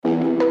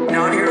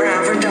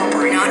average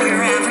operator. Not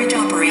your average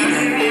operator.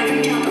 Not your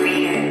average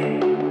operator.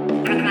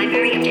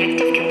 Primary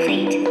objective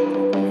complete.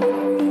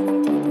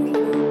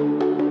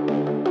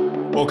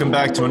 Welcome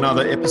back to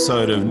another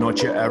episode of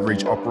Not Your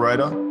Average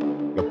Operator.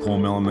 Got Paul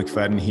Mellon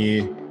McFadden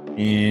here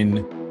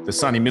in the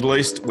sunny Middle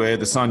East, where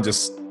the sun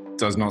just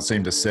does not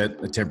seem to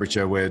set. The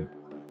temperature where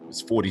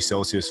it's 40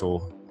 Celsius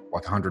or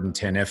like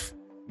 110 F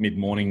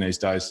mid-morning these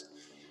days.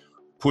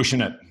 Pushing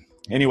it.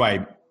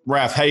 Anyway,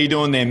 Raf, how you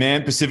doing there,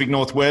 man? Pacific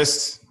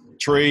Northwest,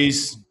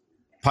 trees,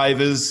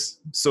 pavers.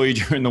 Saw you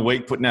during the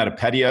week putting out a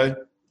patio.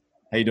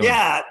 How you doing?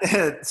 Yeah,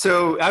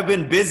 so I've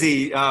been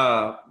busy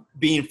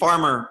being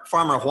Farmer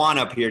Juan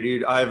up here,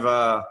 dude. I've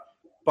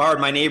borrowed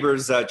my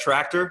neighbor's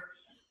tractor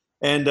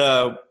and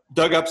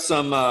dug up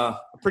some a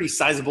pretty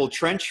sizable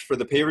trench for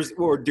the pavers.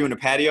 We're doing a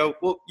patio.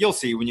 Well, you'll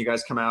see when you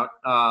guys come out.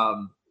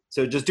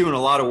 So just doing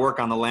a lot of work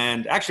on the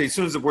land. Actually, as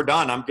soon as we're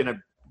done, I'm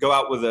gonna go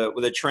out with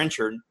a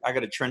trencher. I got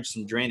to trench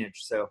some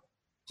drainage. So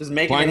just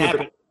making it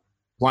happen.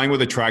 Playing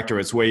with a tractor,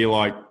 it's where you're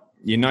like,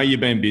 you know, you've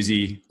been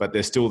busy, but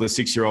there's still the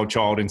 6-year-old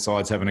child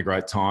inside's having a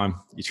great time.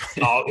 You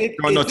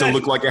try not to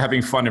look like you're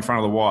having fun in front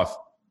of the wife.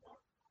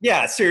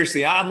 Yeah,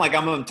 seriously. I'm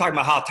talking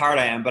about how tired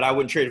I am, but I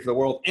wouldn't trade it for the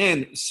world.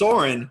 And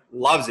Soren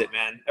loves it,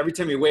 man. Every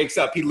time he wakes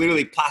up, he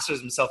literally plasters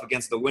himself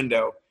against the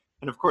window.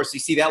 And of course, you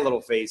see that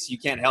little face. You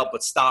can't help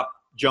but stop,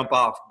 jump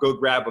off, go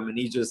grab him. And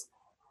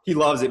he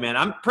loves it, man.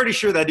 I'm pretty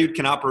sure that dude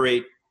can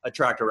operate a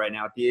tractor right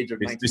now at the age of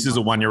 19. This is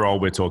a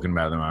 1-year-old we're talking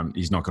about at the moment.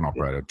 He's not going to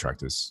operate a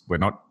tractors. We're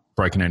not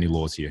breaking any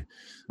laws here.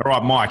 All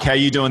right, Mike, how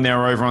you doing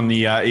there over on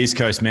the East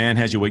Coast, man?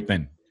 How's your week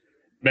been?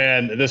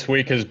 Man, this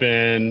week has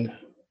been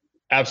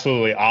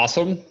absolutely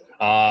awesome.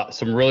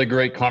 Some really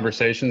great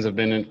conversations have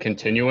been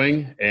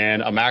continuing,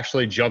 and I'm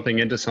actually jumping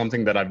into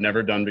something that I've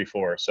never done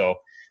before. So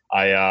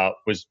I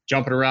was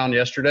jumping around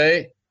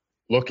yesterday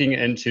looking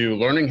into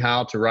learning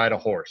how to ride a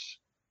horse.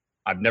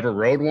 I've never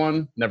rode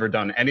one, never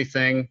done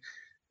anything.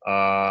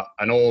 A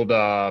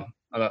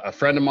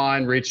friend of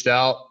mine reached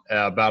out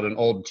about an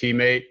old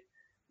teammate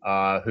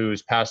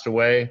who's passed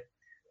away.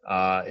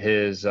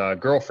 His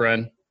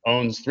girlfriend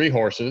owns 3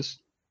 horses.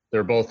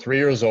 They're both 3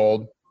 years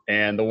old.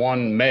 And the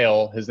one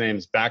male, his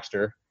name's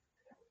Baxter,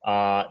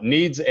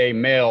 needs a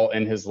male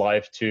in his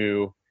life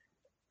to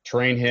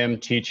train him,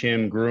 teach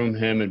him, groom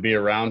him, and be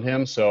around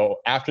him.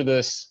 So after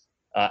this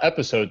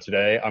episode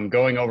today, I'm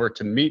going over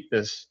to meet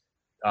this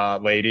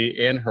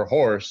lady and her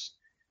horse.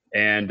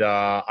 And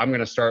I'm going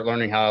to start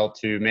learning how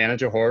to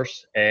manage a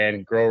horse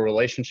and grow a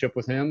relationship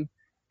with him.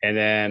 And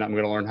then I'm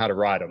going to learn how to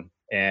ride him.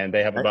 And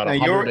they have about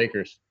 100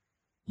 acres.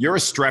 You're a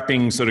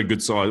strapping sort of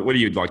good size. What are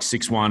you, like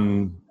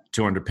 6'1",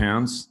 200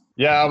 pounds?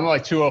 Yeah, I'm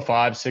like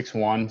 205,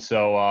 6'1".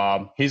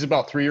 So he's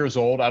about 3 years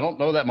old. I don't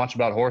know that much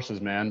about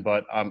horses, man,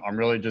 but I'm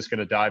really just going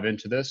to dive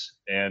into this.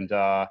 And,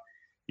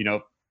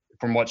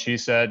 from what she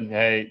said,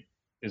 hey,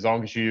 as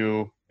long as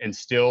you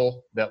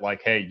instill that,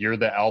 like, hey, you're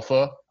the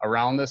alpha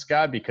around this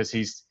guy, because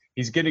he's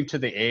getting to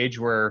the age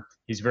where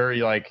he's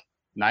very, like,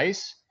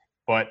 nice,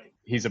 but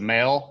he's a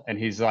male and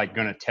he's, like,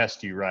 going to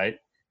test you, right?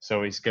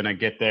 So he's going to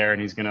get there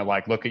and he's going to,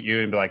 like, look at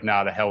you and be like,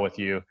 nah, the hell with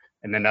you.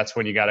 And then that's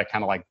when you got to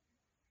kind of like,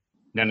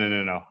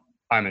 no.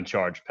 I'm in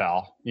charge,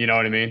 pal. You know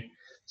what I mean?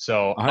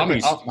 So I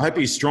hope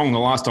he's strong. The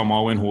last time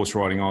I went horse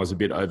riding, I'm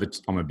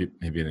a bit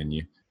heavier than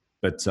you,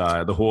 but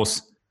the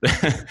horse.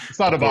 It's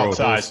not about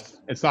size.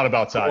 It's not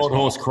about size. The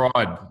horse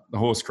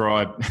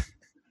cried.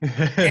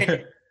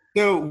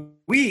 So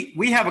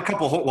we have a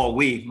couple.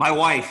 My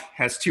wife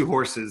has 2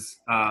 horses,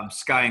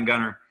 Sky and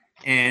Gunner,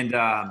 and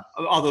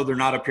although they're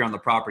not up here on the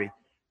property,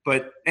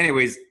 but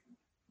anyways,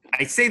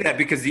 I say that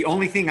because the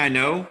only thing I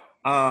know,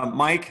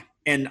 Mike,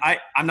 and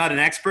I'm not an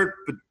expert,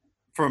 but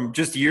from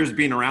just years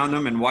being around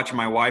them and watching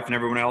my wife and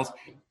everyone else,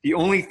 the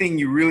only thing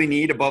you really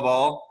need above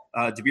all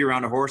to be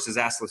around a horse is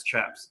assless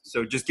chaps.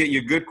 So just get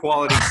you a good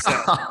quality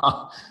set.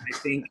 I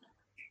think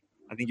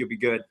you'll be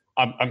good.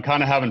 I'm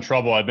kind of having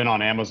trouble. I've been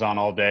on Amazon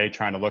all day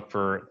trying to look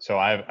for, so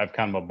I've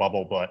kind of a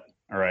bubble butt.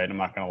 All right, I'm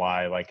not going to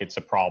lie. Like, it's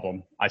a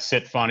problem. I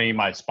sit funny.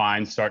 My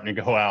spine's starting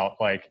to go out.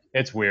 Like,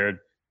 it's weird.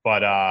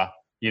 But,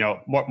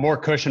 more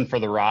cushion for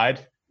the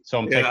ride. So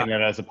I'm taking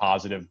it as a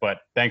positive. But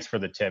thanks for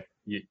the tip.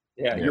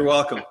 You're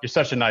welcome. You're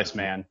such a nice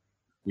man.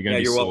 You're going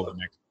to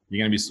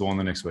be sore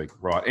the next week.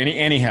 Right.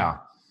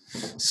 Anyhow,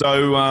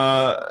 so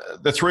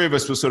the 3 of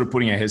us were sort of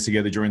putting our heads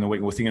together during the week.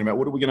 And we're thinking about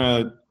what are we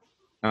going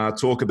to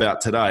talk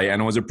about today?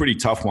 And it was a pretty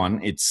tough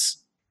one.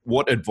 It's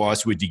what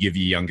advice would you give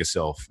your younger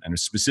self? And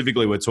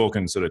specifically, we're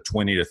talking sort of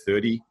 20 to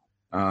 30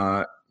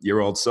 year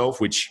old self,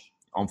 which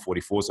I'm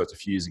 44, so it's a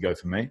few years ago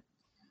for me.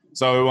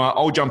 So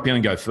I'll jump in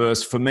and go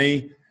first. For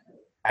me,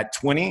 at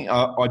 20,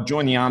 I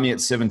joined the army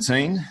at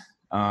 17.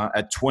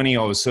 At 20,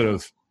 I was sort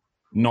of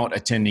not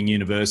attending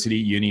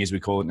uni as we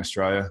call it in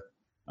Australia.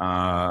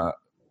 I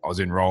was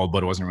enrolled,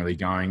 but I wasn't really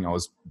going. I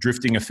was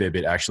drifting a fair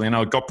bit, actually. And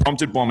I got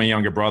prompted by my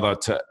younger brother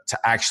to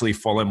actually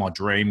follow my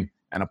dream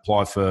and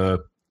apply for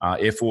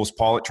Air Force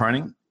pilot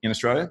training in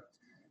Australia.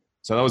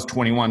 So that was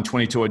 21.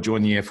 22, I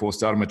joined the Air Force,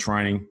 started my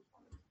training.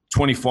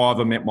 25,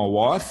 I met my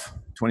wife.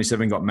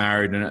 27, got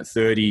married. And at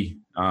 30,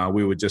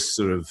 we were just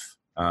sort of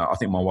I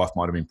think my wife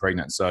might have been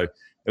pregnant. So it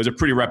was a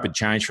pretty rapid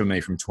change for me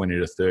from 20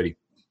 to 30.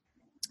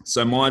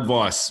 So my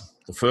advice,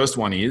 the first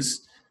one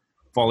is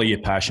follow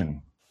your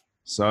passion.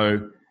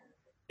 So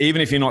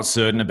even if you're not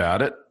certain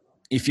about it,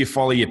 if you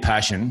follow your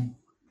passion,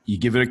 you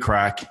give it a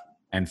crack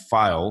and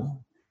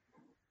fail,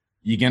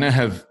 you're going to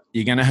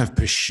have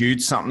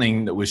pursued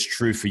something that was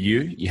true for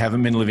you. You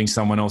haven't been living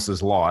someone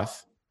else's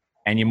life,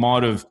 and you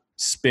might have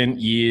spent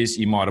years,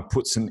 you might have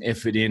put some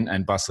effort in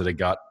and busted a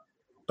gut,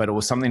 but it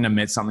was something that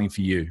meant something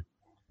for you.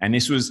 And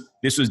this was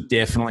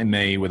definitely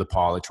me with a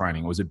pilot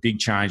training. It was a big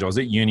change. I was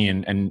at uni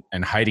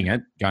and hating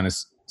it, going to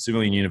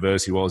civilian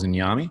university while I was in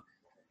the army,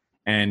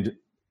 and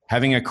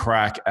having a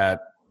crack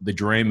at the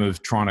dream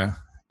of trying to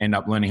end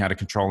up learning how to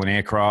control an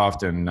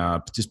aircraft and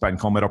participate in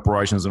combat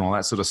operations and all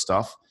that sort of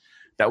stuff.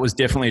 That was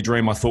definitely a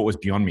dream I thought was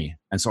beyond me.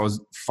 And so I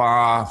was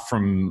far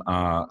from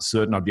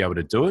certain I'd be able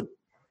to do it.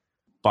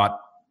 But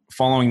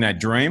following that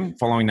dream,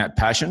 following that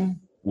passion,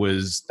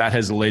 that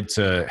has led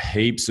to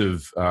heaps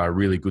of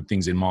really good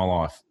things in my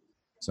life.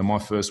 So my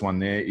first one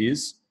there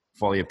is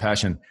follow your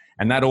passion.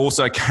 And that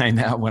also came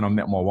out when I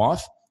met my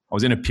wife. I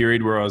was in a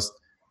period where I was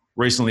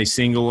recently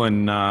single,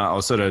 and I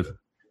was sort of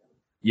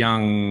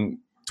young,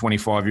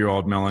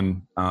 25-year-old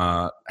Melon,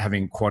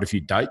 having quite a few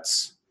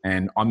dates.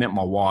 And I met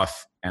my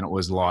wife, and it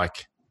was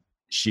like,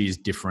 she's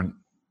different.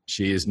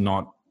 She is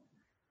not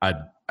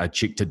a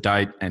chick to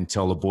date and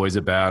tell the boys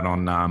about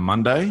on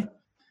Monday.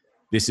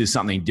 This is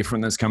something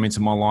different that's come into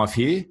my life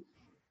here.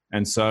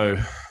 And so,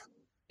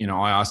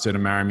 I asked her to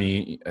marry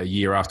me a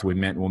year after we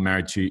met. We were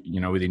married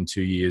within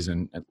 2 years.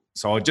 And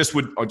so I just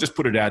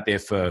put it out there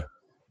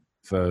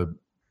for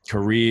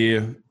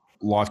career,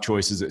 life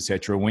choices,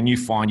 etc. When you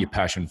find your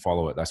passion,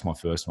 follow it. That's my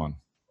first one.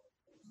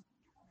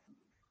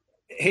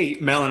 Hey,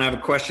 Melon, I have a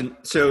question.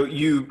 So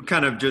you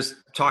kind of just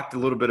talked a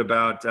little bit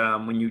about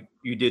when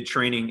you did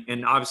training,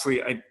 and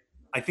obviously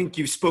I think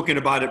you've spoken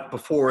about it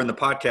before in the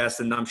podcast,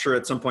 and I'm sure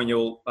at some point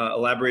you'll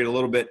elaborate a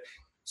little bit.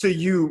 So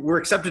you were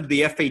accepted to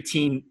the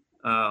F-18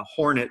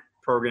 Hornet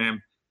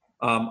program.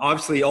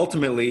 Obviously,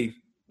 ultimately,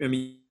 I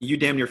mean, you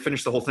damn near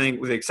finished the whole thing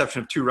with the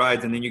exception of 2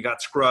 rides, and then you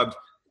got scrubbed.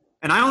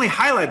 And I only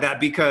highlight that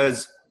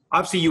because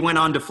obviously you went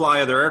on to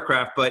fly other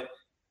aircraft, but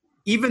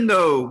even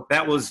though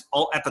that was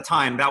at the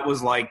time, that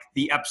was like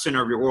the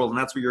epicenter of your world, and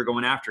that's what you're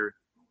going after.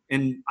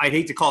 And I'd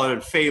hate to call it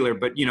a failure,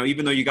 but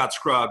even though you got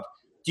scrubbed,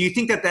 do you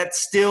think that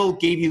still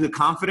gave you the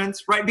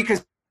confidence, right?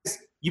 Because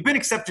you've been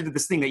accepted to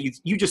this thing that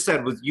you just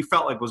said you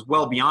felt like was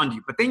well beyond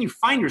you, but then you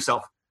find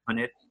yourself on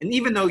it. And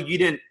even though you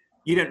didn't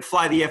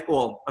fly the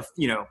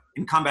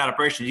in combat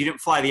operations, you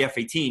didn't fly the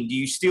F-18, do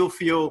you still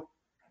feel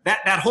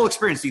that whole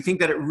experience, do you think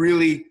that it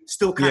really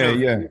still kind of...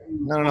 Yeah.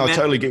 No, I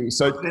totally get you.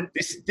 So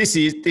this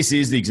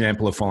is the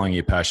example of following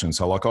your passion.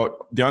 So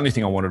the only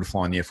thing I wanted to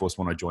fly in the Air Force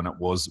when I joined up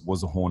was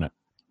the Hornet.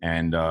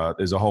 And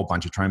there's a whole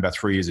bunch of training, about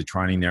 3 years of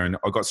training there. And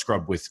I got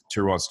scrubbed with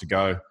 2 rides to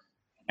go.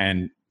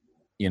 And,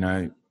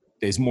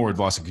 there's more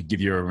advice I could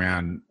give you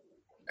around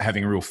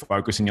having a real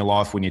focus in your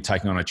life when you're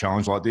taking on a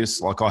challenge like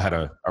this. Like, I had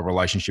a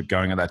relationship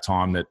going at that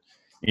time that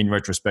in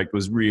retrospect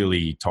was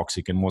really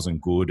toxic and wasn't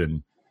good.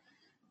 And,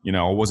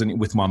 I wasn't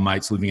with my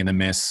mates living in the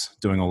mess,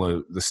 doing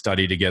all the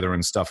study together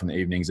and stuff in the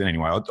evenings. And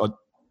anyway, I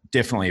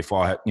definitely, if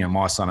I had,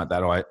 my son at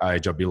that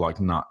age, I'd be like,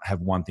 nah,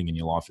 have one thing in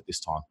your life at this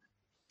time.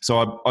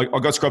 So I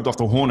got scrubbed off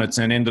the Hornets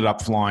and ended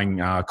up flying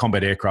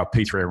combat aircraft,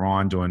 P-3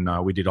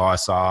 Orion, we did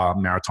ISR,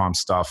 maritime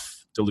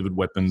stuff, delivered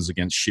weapons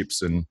against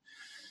ships and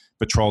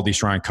patrolled the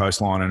Australian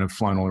coastline and have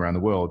flown all around the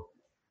world.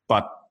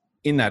 But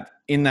in that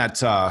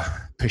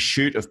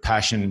pursuit of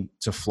passion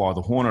to fly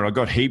the Hornet, I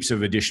got heaps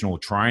of additional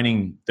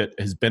training that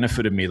has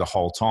benefited me the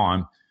whole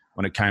time.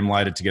 When it came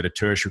later to get a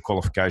tertiary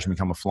qualification,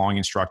 become a flying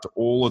instructor,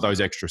 all of those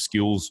extra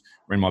skills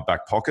were in my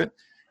back pocket.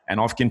 And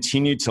I've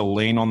continued to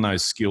lean on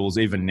those skills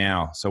even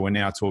now. So we're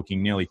now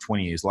talking nearly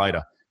 20 years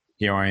later.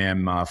 Here I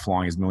am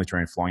flying as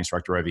military and flying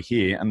instructor over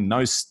here. And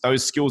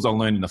those skills I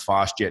learned in the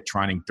fast jet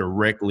training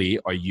directly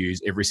I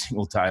use every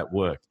single day at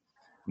work.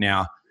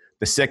 Now,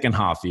 the second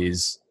half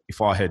is,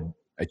 if I had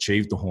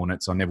achieved the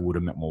Hornets, I never would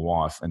have met my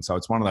wife. And so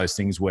it's one of those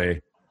things where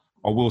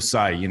I will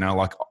say,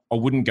 I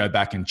wouldn't go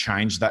back and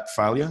change that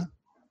failure,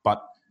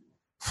 but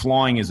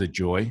flying is a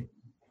joy.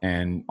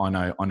 And I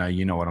know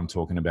you know what I'm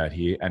talking about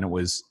here. And it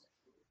was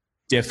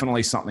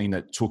definitely something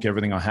that took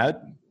everything I had,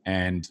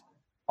 and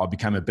I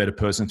became a better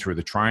person through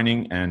the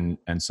training and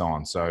so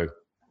on. So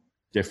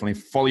definitely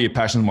follow your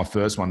passion is my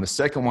first one. The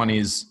second one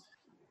is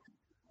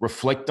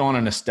reflect on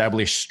and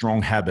establish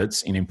strong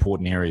habits in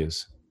important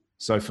areas.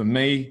 So for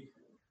me,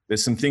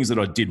 there's some things that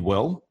I did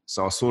well.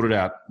 So I sorted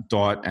out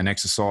diet and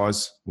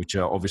exercise, which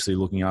are obviously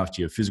looking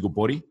after your physical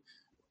body.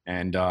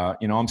 And,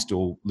 I'm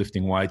still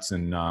lifting weights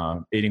and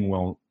eating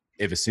well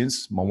ever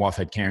since. My wife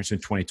had cancer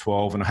in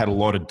 2012, and I had a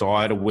lot of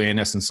diet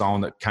awareness and so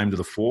on that came to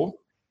the fore.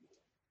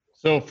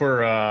 So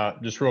for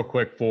just real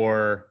quick,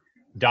 for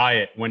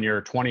diet, when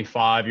you're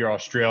 25, you're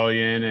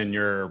Australian and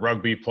you're a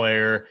rugby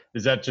player,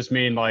 does that just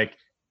mean like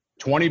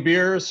 20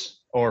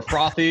 beers or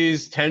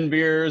frothies, 10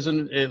 beers,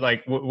 and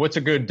what's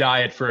a good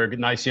diet for a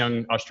nice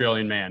young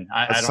Australian man?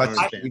 I don't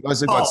understand. You guys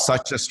have got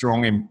such a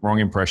wrong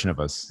impression of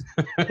us.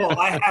 Well,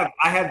 I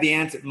have the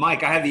answer,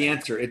 Mike. I have the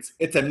answer.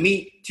 It's a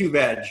meat, 2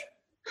 veg.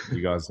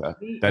 You guys,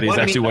 that is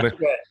actually what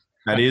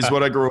that is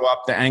what I grew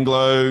up. The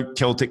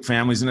Anglo-Celtic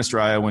families in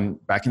Australia, when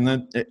back in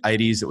the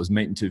 80s, it was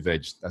meat and 2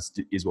 veg.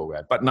 Is what we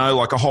had. But no,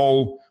 like a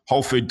whole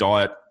food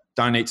diet.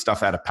 Don't eat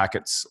stuff out of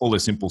packets. All the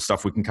simple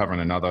stuff we can cover in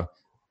another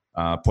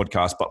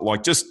podcast. But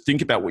like, just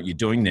think about what you're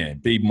doing there.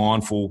 Be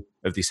mindful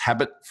of this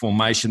habit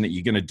formation that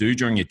you're going to do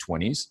during your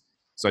 20s.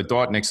 So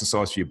diet and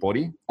exercise for your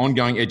body,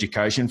 ongoing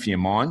education for your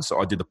mind.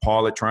 So I did the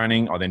pilot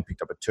training. I then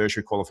picked up a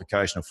tertiary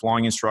qualification of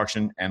flying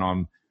instruction, and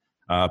I'm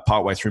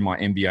partway through my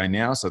MBA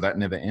now. So that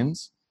never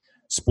ends.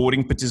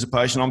 Sporting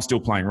participation. I'm still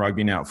playing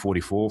rugby now at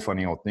 44.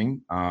 Funny old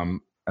thing.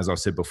 As I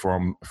said before,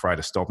 I'm afraid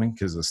of stopping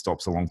because it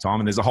stops a long time.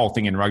 And there's a whole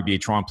thing in rugby. You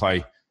try and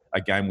play a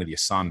game with your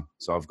son.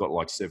 So I've got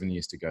like 7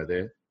 years to go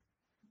there.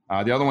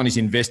 The other one is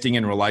investing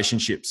in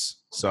relationships.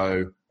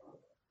 So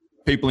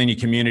people in your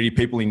community,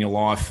 people in your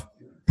life,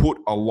 put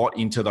a lot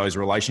into those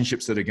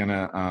relationships that are going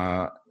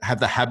to have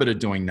the habit of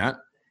doing that.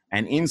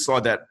 And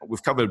inside that,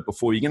 we've covered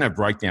before, you're going to have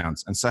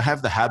breakdowns. And so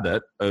have the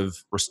habit of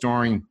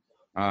restoring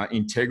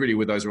integrity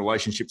with those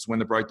relationships when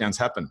the breakdowns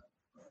happen.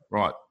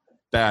 Right.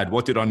 Bad.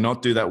 What did I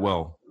not do that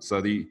well?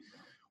 So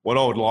what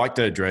I would like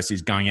to address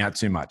is going out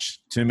too much.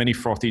 Too many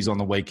frothies on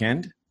the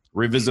weekend,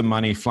 rivers of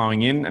money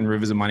flowing in and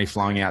rivers of money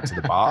flowing out to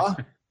the bar.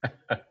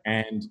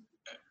 and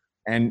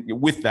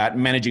with that,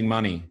 managing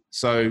money.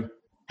 So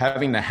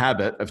having the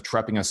habit of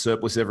trapping a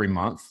surplus every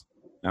month,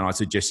 and I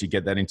suggest you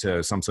get that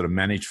into some sort of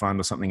managed fund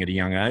or something at a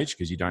young age,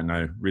 because you don't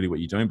know really what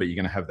you're doing, but you're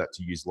going to have that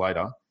to use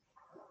later.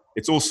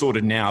 It's all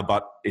sorted now,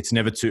 but it's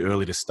never too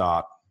early to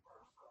start.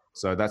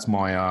 So that's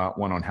my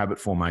one on habit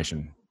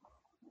formation.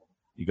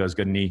 You guys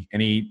got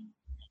any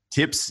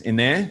tips in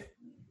there?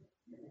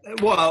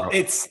 Well,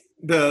 it's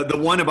the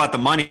one about the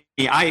money.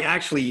 I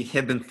actually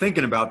have been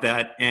thinking about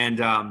that.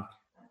 And, I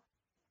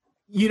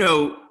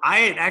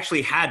had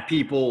actually had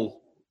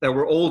people that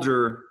were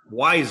older,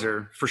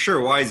 wiser,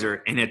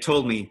 and had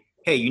told me,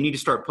 hey, you need to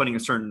start putting a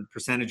certain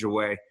percentage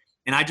away.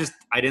 And I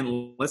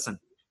didn't listen.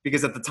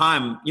 Because at the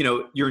time,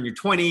 you're in your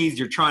 20s,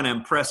 you're trying to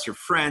impress your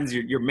friends,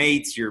 your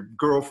mates, your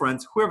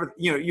girlfriends, whoever,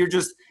 you're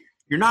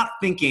not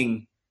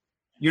thinking,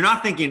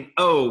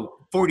 oh,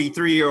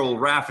 43-year-old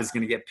Raph is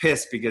going to get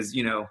pissed because,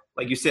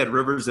 like you said,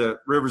 rivers of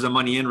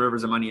money in,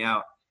 rivers of money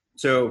out.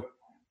 So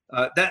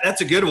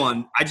that's a good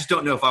one. I just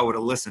don't know if I would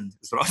have listened.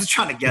 That's what I was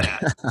trying to get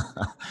at.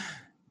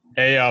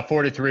 Hey,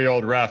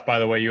 43-year-old Raph, by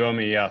the way, you owe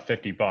me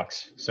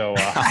 $50. So,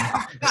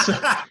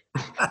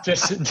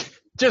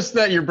 just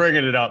that you're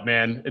bringing it up,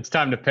 man. It's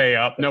time to pay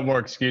up. No more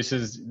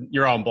excuses.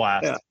 You're on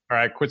blast. Yeah. All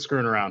right, quit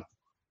screwing around.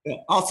 Yeah.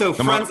 Also,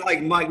 with friends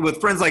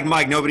like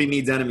Mike, nobody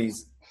needs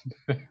enemies.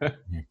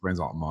 Friends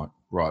like Mike.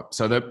 Right.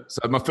 So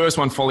my first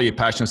one, follow your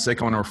passion.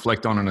 Second one,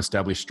 reflect on and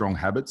establish strong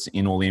habits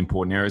in all the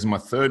important areas. And my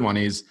third one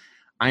is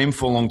aim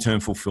for long-term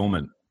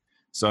fulfillment.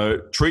 So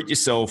treat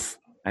yourself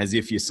as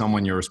if you're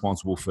someone you're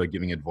responsible for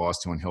giving advice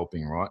to and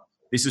helping, right?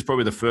 This is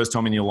probably the first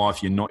time in your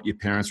life you're not your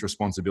parents'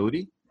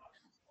 responsibility.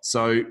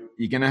 So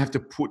you're going to have to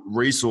put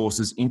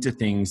resources into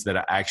things that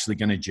are actually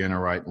going to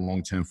generate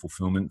long-term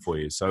fulfillment for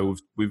you. So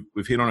we've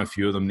hit on a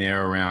few of them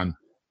there around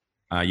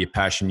your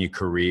passion, your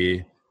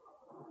career.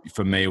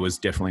 For me, it was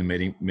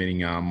definitely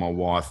meeting my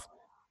wife.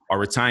 I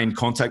retained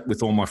contact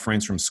with all my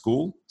friends from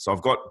school. So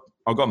I've got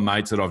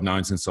mates that I've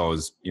known since I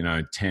was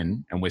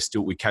 10, and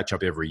we catch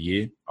up every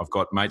year. I've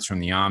got mates from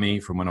the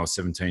army from when I was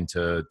 17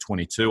 to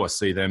 22. I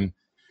see them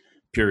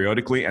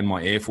periodically, and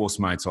my Air Force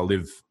mates, I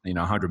live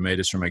 100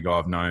 meters from a guy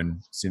I've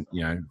known since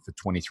for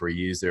 23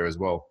 years there as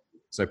well.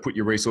 So put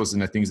your resources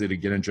into things that are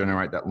going to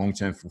generate that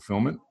long-term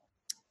fulfillment.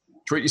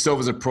 Treat yourself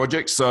as a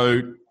project.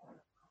 So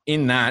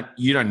in that,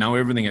 you don't know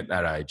everything at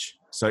that age.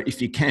 So if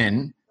you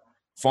can,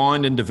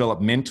 find and develop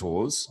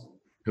mentors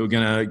who are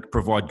going to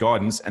provide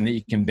guidance and that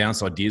you can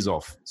bounce ideas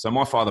off. So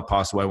my father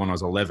passed away when I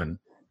was 11,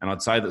 and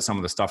I'd say that some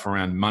of the stuff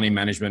around money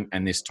management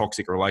and this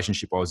toxic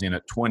relationship I was in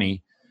at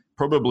 20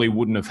 probably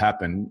wouldn't have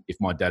happened if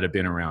my dad had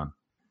been around.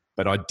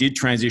 But I did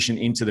transition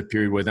into the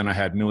period where then I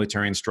had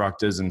military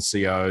instructors and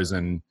COs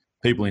and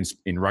people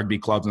in rugby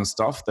clubs and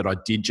stuff that I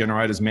did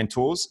generate as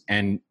mentors.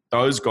 And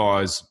those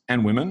guys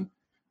and women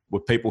were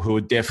people who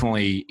had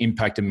definitely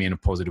impacted me in a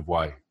positive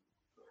way.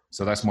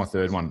 So that's my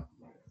third one.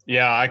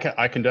 Yeah,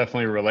 I can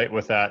definitely relate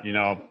with that.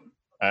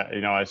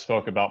 I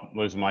spoke about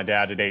losing my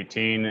dad at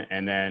 18,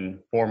 and then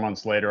 4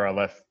 months later I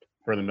left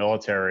for the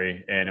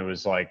military, and it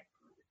was like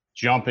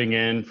jumping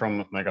in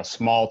from like a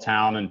small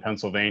town in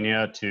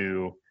Pennsylvania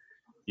to,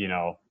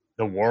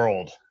 the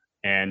world,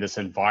 and this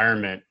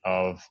environment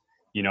of,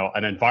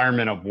 an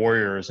environment of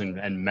warriors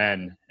and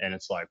men. And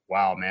it's like,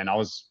 wow, man, I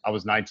was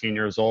 19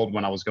 years old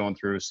when I was going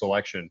through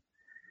selection.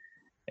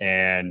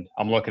 And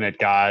I'm looking at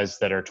guys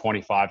that are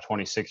 25,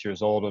 26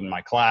 years old in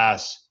my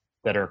class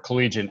that are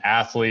collegiate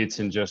athletes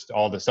and just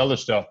all this other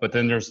stuff. But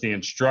then there's the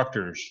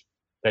instructors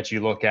that you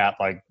look at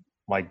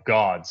like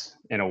gods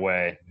in a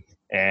way.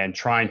 and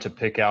trying to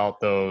pick out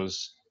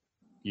those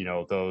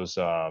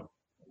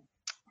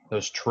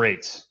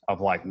traits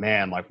of like,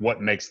 man, like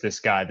what makes this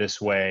guy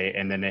this way.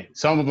 And then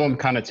some of them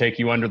kind of take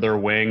you under their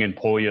wing and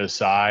pull you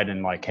aside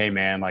and like, hey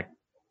man, like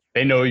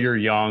they know you're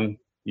young,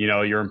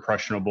 you're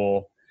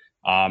impressionable.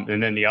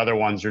 And then the other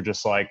ones are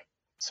just like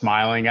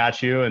smiling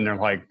at you and they're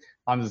like,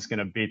 I'm just going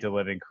to beat the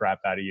living crap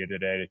out of you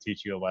today to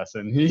teach you a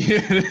lesson.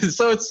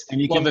 So it's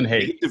love and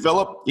hate.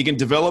 You can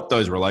develop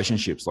those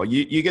relationships. Like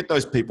you get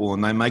those people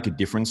and they make a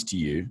difference to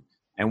you.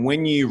 And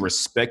when you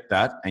respect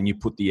that and you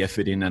put the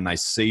effort in and they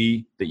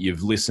see that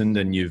you've listened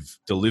and you've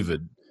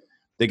delivered,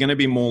 they're going to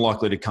be more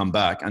likely to come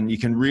back. And you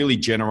can really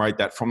generate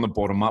that from the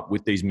bottom up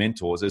with these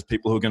mentors. There's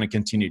people who are going to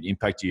continue to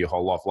impact you your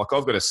whole life. Like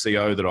I've got a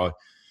CO that I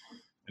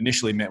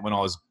initially met when I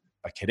was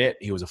a cadet.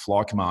 He was a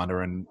fly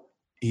commander and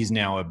he's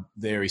now a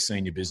very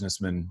senior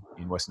businessman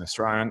in Western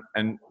Australia.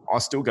 And I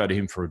still go to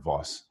him for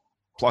advice.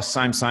 Plus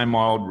after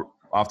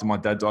my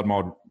dad died, my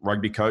old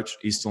rugby coach,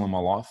 he's still in my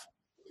life.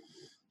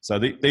 So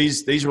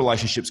these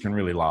relationships can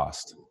really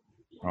last.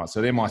 All right,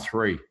 so they're my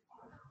three.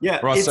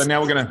 Yeah. Right, so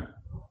now we're going to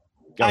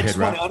go ahead, I just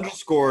want to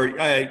underscore,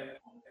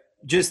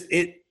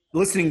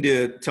 listening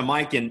to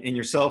Mike and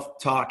yourself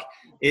talk,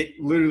 it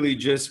literally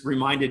just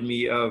reminded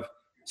me of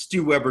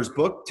Stu Weber's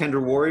book, Tender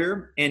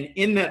Warrior. And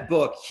in that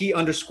book, he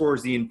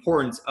underscores the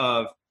importance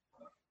of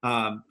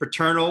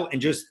paternal and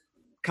just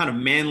kind of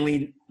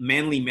manly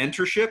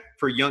mentorship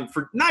for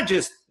not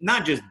just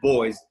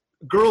boys,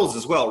 girls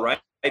as well, right?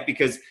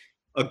 Because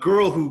a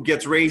girl who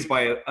gets raised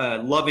by a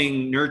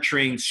loving,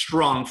 nurturing,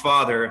 strong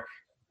father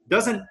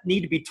doesn't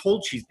need to be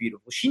told she's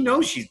beautiful. She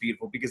knows she's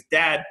beautiful because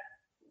dad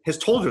has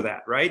told her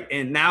that, right?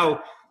 And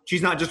now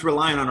she's not just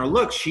relying on her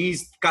looks.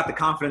 She's got the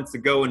confidence to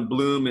go and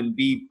bloom and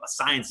be a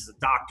scientist, a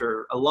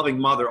doctor, a loving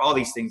mother, all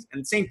these things.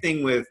 And same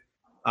thing with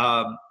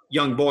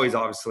young boys,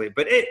 obviously.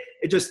 But it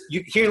just,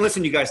 hearing and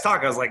listening to you guys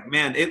talk, I was like,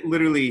 man, it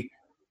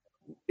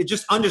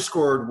just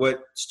underscored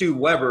what Stu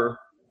Weber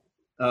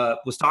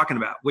was talking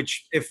about,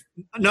 which if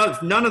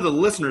none of the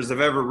listeners have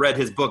ever read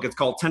his book, it's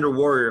called Tender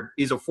Warrior.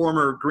 He's a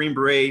former Green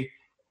Beret,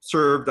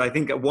 served, I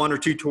think, at 1 or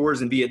 2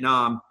 tours in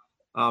Vietnam.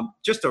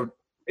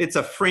 It's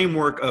a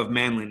framework of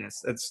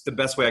manliness. That's the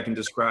best way I can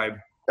describe.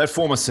 That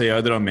former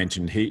CEO that I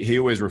mentioned, he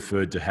always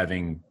referred to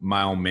having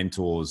male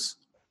mentors,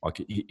 like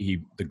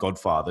the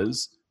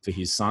godfathers for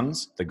his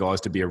sons, the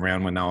guys to be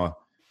around when they were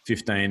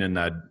 15 and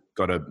they'd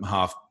got a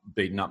half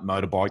beaten up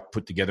motorbike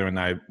put together and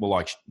they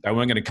weren't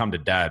going to come to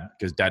dad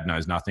because dad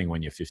knows nothing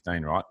when you're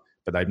 15, right?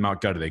 But they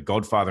might go to their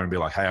godfather and be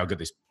like, hey, I've got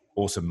this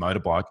awesome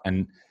motorbike.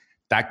 And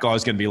that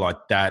guy's going to be like,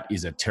 that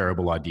is a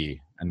terrible idea.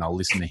 And they'll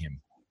listen to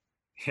him.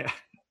 Yeah.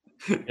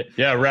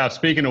 Yeah, Raph,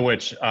 speaking of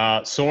which,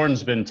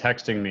 Soren's been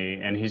texting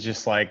me and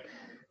he's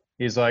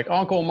like,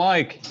 Uncle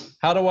Mike,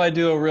 how do I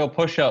do a real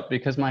push-up?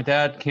 Because my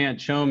dad can't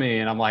show me.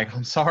 And I'm like,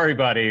 I'm sorry,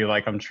 buddy.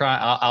 Like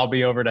I'll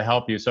be over to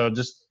help you. So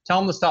just tell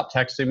him to stop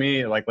texting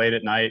me like late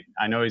at night.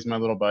 I know he's my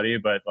little buddy,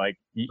 but like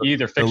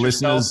either fix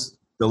yourself.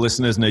 The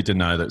listeners need to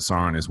know that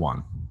Soren is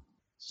 1.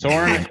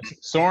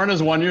 Soren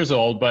is 1 year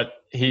old, but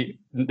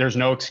there's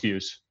no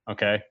excuse.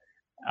 Okay.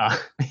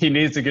 He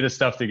needs to get his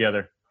stuff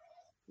together.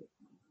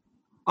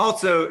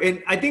 Also,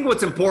 and I think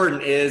what's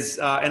important is,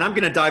 and I'm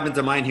going to dive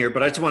into mine here,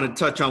 but I just want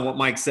to touch on what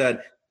Mike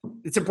said.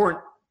 It's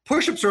important.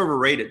 Push-ups are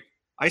overrated.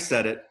 I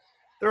said it.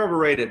 They're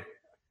overrated.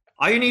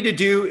 All you need to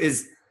do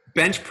is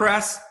bench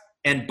press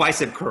and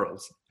bicep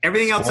curls.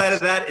 Everything outside of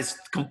that is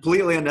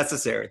completely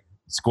unnecessary.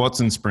 Squats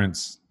and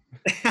sprints.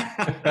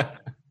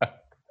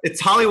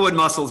 It's Hollywood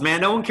muscles, man.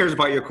 No one cares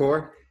about your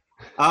core.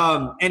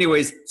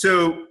 Anyways,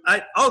 so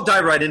I'll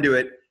dive right into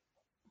it.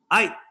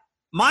 I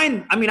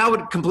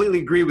would completely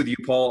agree with you,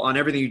 Paul, on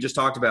everything you just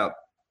talked about.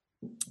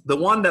 The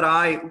one that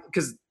I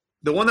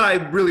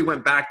really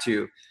went back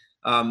to,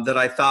 that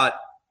I thought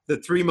the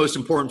 3 most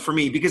important for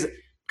me, because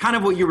kind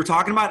of what you were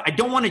talking about, I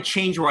don't want to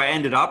change where I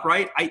ended up,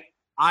 right?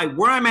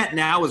 Where I'm at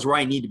now is where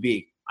I need to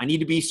be. I need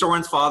to be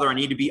Soren's father. I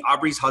need to be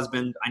Aubrey's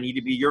husband. I need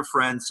to be your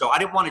friend. So I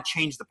didn't want to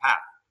change the path.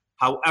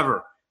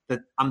 However,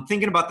 that I'm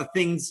thinking about the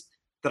things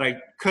that I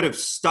could have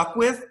stuck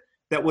with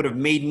that would have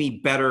made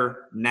me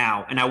better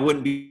now. And I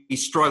wouldn't be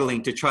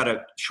struggling to try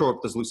to shore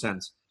up those loose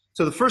ends.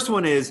 So the first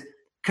one is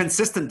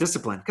consistent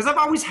discipline. Because I've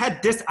always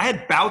had I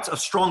had bouts of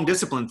strong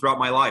discipline throughout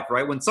my life,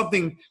 right? When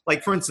something,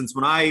 like for instance,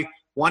 when I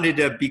wanted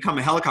to become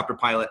a helicopter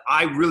pilot,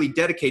 I really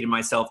dedicated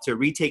myself to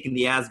retaking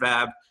the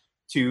ASVAB,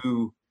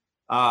 to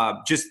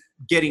just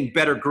getting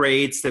better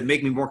grades to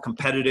make me more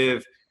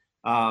competitive.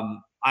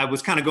 I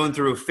was kind of going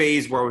through a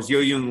phase where I was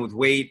yo-yoing with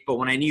weight, but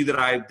when I knew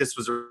that this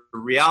was a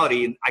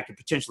reality and I could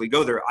potentially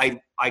go there, I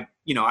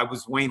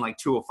was weighing like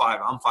 205.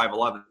 I'm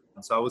 5'11",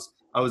 so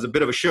I was a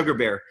bit of a sugar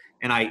bear,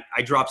 and I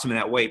dropped some of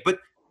that weight. But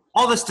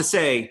all this to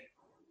say,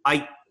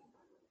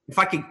 if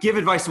I could give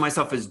advice to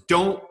myself, is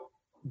don't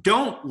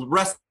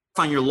rest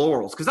on your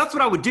laurels, because that's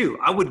what I would do.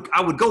 I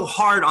would go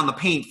hard on the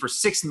paint for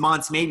 6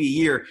 months, maybe a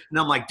year, and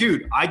I'm like,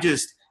 dude,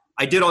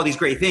 I did all these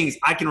great things.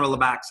 I can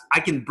relax. I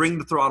can bring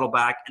the throttle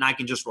back and I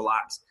can just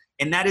relax.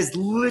 And that is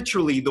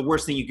literally the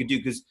worst thing you could do,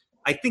 because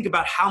I think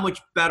about how much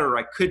better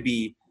I could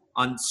be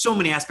on so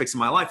many aspects of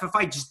my life if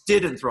I just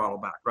didn't throttle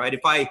back, right?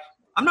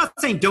 I'm not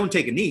saying don't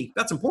take a knee,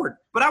 that's important,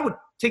 but I would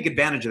take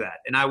advantage of that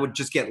and I would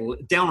just get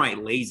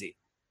downright lazy.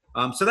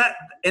 So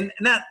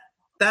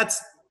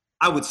that's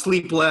I would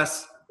sleep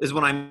less is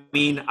what I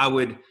mean. I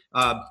would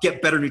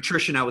get better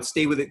nutrition. I would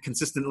stay with it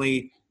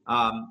consistently.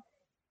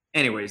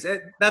 Anyways,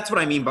 that's what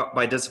I mean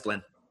by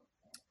discipline.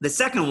 The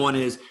second one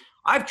is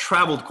I've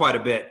traveled quite a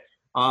bit.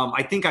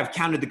 I think I've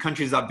counted the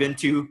countries I've been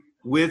to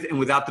with and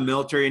without the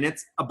military, and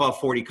it's above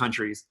 40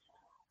 countries.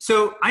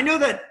 So I know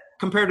that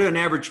compared to an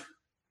average,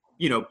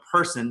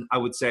 person, I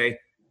would say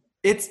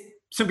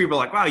some people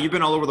are like, wow, you've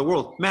been all over the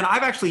world. Man, I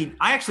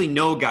actually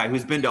know a guy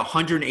who's been to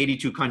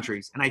 182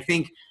 countries. And I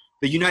think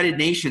the United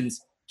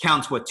Nations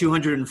counts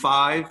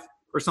 205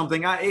 or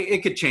something.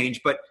 It could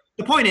change, but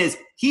the point is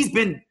he's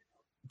been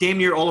damn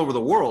near all over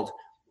the world.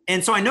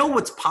 And so I know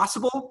what's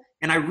possible.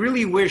 And I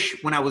really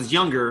wish when I was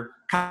younger,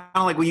 kind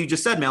of like what you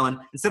just said, Melon,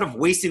 instead of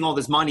wasting all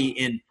this money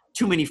in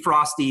too many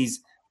Frosties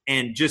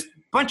and just a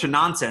bunch of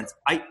nonsense,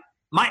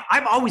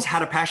 I've always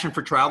had a passion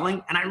for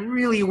traveling. And I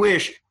really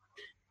wish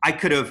I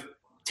could have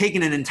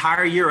taken an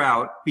entire year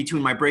out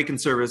between my break in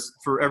service.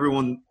 For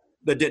everyone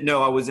that didn't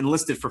know, I was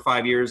enlisted for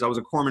 5 years. I was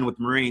a corpsman with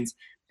the Marines.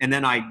 And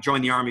then I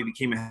joined the Army,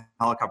 became a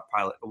helicopter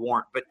pilot, a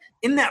warrant. But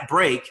in that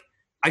break,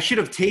 I should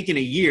have taken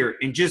a year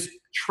and just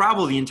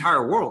traveled the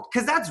entire world.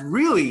 Because that's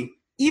really,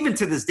 even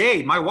to this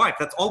day, my wife,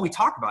 that's all we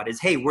talk about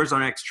is, hey, where's our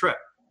next trip?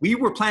 We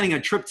were planning a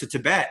trip to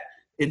Tibet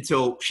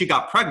until she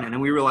got pregnant.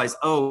 And we realized,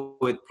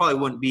 it probably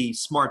wouldn't be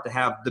smart to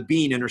have the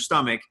bean in her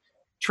stomach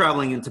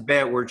traveling in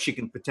Tibet where she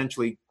can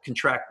potentially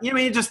contract.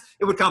 It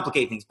would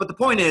complicate things. But the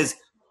point is,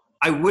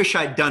 I wish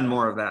I'd done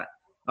more of that.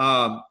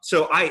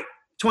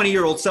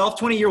 20-year-old self,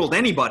 20-year-old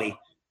anybody,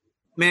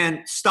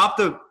 man, stop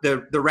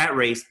the rat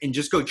race and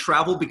just go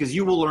travel, because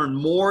you will learn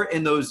more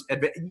in those.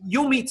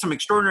 You'll meet some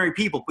extraordinary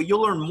people, but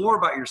you'll learn more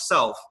about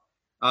yourself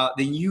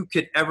than you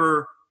could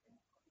ever.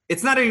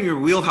 It's not in your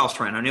wheelhouse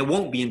right now, and it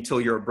won't be until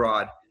you're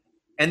abroad.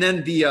 And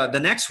then the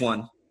next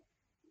one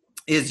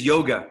is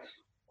yoga.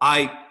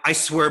 I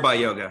swear by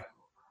yoga.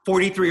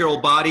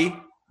 43-year-old body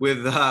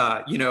with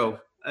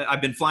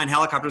I've been flying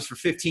helicopters for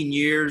 15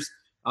 years.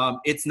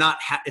 It's not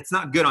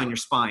good on your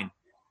spine.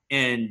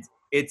 And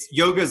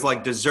yoga's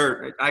like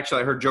dessert.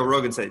 Actually, I heard Joe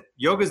Rogan say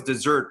yoga's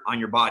dessert on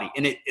your body.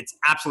 And it's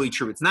absolutely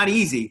true. It's not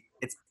easy.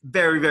 It's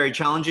very, very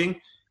challenging.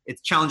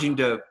 It's challenging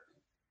to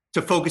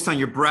focus on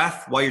your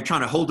breath while you're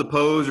trying to hold the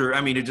pose,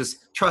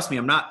 trust me,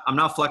 I'm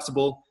not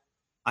flexible.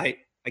 I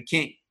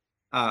can't,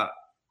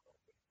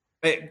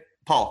 hey,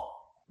 Paul.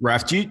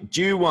 Raf, do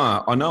you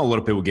I know a lot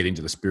of people get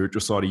into the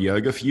spiritual side of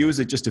yoga. For you, is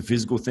it just a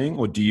physical thing,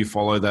 or do you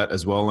follow that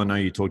as well? I know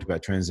you talked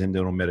about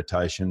transcendental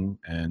meditation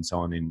and so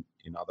on in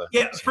other.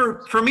 Yeah,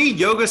 for me,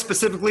 yoga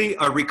specifically,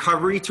 a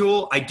recovery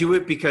tool. I do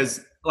it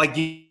because, like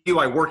you,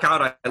 I work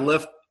out, I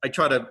lift, I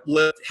try to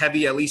lift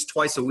heavy at least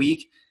twice a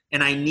week,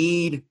 and I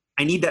need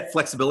that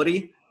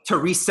flexibility to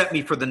reset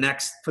me for the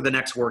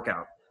next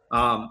workout.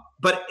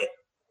 But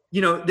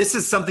this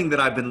is something that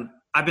I've been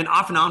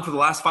off and on for the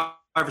last 5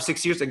 or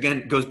 6 years. Again,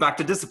 it goes back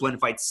to discipline.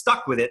 If I'd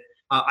stuck with it,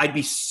 I'd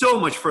be so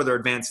much further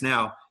advanced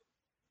now.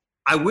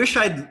 I wish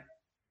I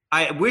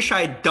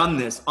had done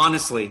this,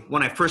 honestly,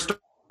 when I first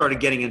started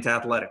getting into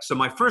athletics. So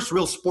my first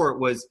real sport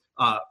was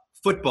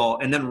football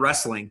and then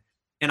wrestling.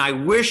 And I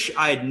wish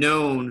I had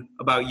known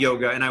about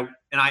yoga. And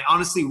I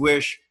honestly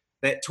wish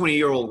that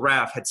 20-year-old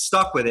Raf had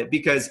stuck with it,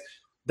 because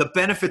the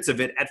benefits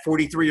of it at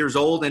 43 years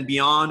old and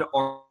beyond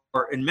are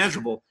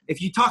immeasurable.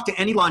 If you talk to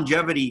any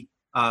longevity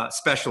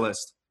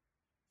specialist,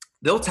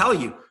 they'll tell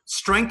you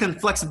strength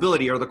and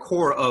flexibility are the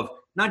core of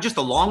not just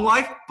a long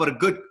life, but a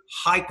good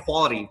high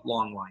quality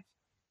long life.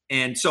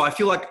 And so I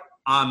feel like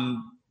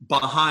I'm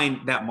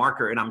behind that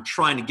marker, and I'm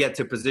trying to get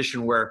to a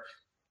position where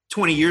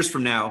 20 years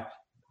from now,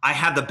 I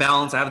have the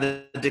balance, I have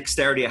the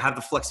dexterity, I have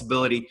the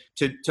flexibility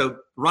to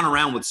run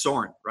around with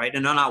Soren, right?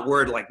 And I'm not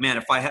worried like, man,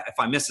 if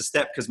I miss a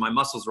step because my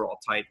muscles are all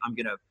tight, I'm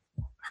going to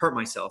hurt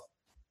myself.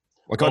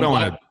 Like, I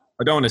don't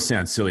want to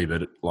sound silly,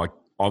 but like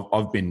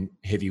I've been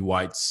heavy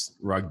weights,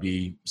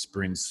 rugby,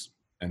 sprints,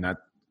 and that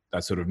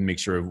sort of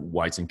mixture of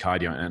weights and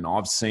cardio. And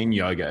I've seen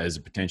yoga as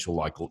a potential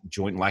like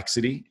joint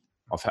laxity.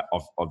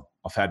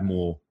 I've had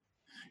more.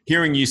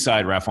 Hearing you say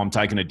it, Raf, I'm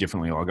taking it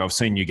differently. Like, I've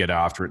seen you get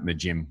after it in the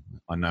gym.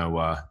 I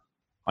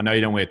know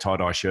you don't wear a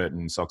tie-dye shirt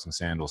and socks and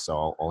sandals,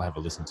 so I'll have a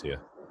listen to you.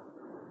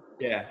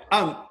 Yeah.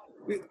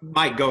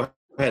 Mike, go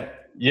ahead.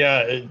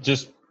 Yeah,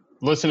 just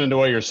listening to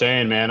what you're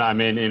saying, man. I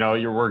mean,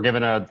 we're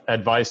giving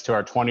advice to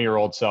our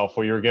 20-year-old self,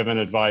 while you're giving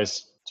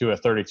advice to a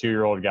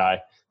 32-year-old guy.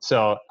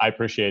 So I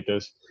appreciate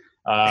this.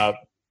 I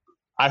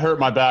hurt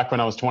my back when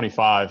I was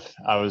 25.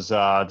 I was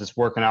just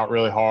working out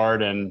really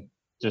hard and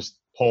just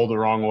pulled the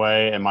wrong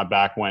way, and my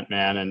back went,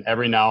 man. And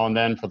every now and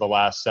then for the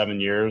last 7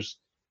 years,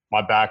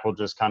 my back will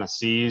just kind of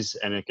seize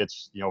and it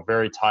gets,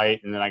 very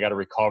tight. And then I got to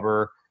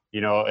recover.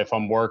 If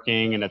I'm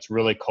working and it's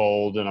really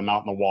cold and I'm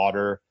out in the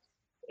water,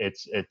 it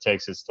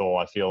takes its toll.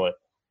 I feel it.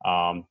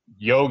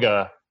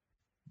 Yoga.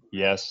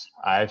 Yes.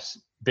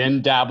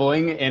 been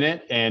dabbling in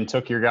it and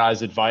took your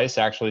guys' advice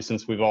actually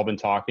since we've all been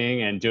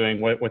talking and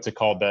doing what's it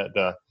called,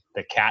 the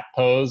cat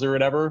pose or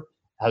whatever,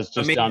 has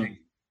just Amazing. done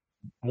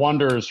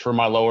wonders for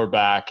my lower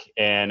back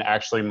and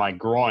actually my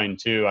groin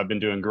too. I've been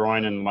doing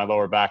groin and my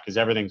lower back because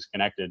everything's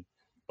connected.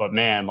 But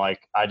man, like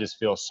I just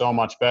feel so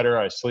much better.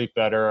 I sleep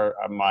better.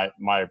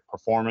 My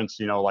performance,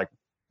 you know, like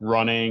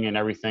running and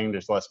everything,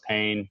 there's less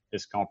pain,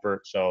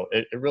 discomfort. So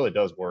it really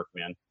does work,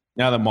 man.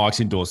 Now that Mike's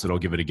endorsed it, I'll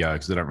give it a go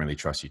because I don't really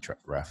trust you,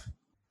 Raf.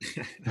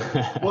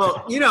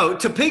 Well, you know,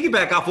 to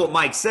piggyback off what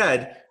Mike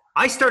said,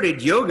 I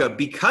started yoga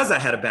because I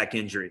had a back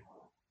injury.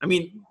 I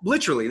mean,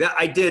 literally, that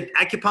I did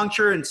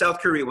acupuncture in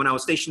South Korea when I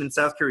was stationed in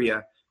South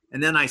Korea,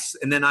 and then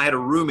I had a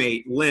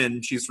roommate,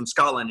 Lynn. She's from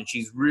Scotland, and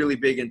she's really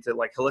big into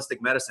like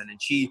holistic medicine,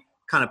 and she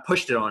kind of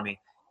pushed it on me.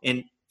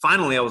 And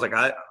finally, I was like,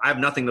 I have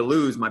nothing to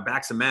lose. My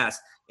back's a mess,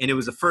 and it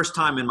was the first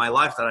time in my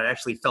life that I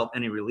actually felt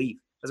any relief.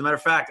 As a matter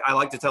of fact, I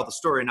like to tell the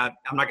story, and I'm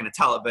not going to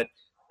tell it, but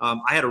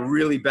I had a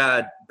really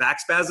bad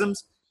back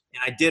spasms,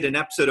 and I did an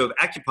episode of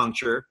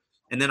acupuncture,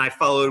 and then I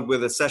followed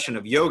with a session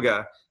of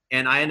yoga,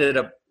 and I ended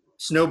up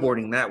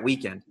snowboarding that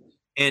weekend.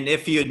 And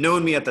if you had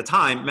known me at the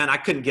time, man, I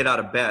couldn't get out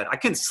of bed. I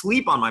couldn't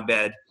sleep on my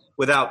bed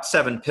without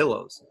 7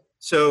 pillows.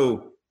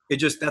 So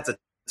that's a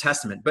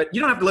testament. But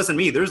you don't have to listen to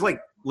me. There's like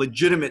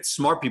legitimate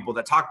smart people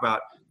that talk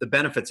about the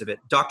benefits of it.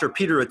 Dr.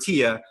 Peter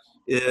Attia,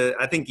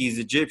 I think he's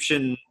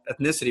Egyptian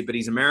ethnicity, but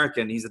he's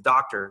American. He's a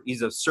doctor.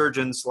 He's a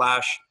surgeon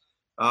slash,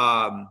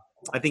 I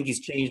think he's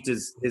changed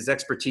his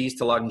expertise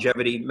to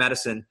longevity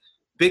medicine.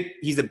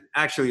 He's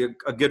actually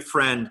a good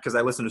friend, because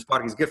I listen to his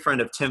podcast. He's a good friend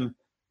of Tim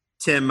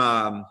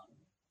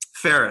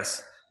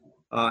Ferriss.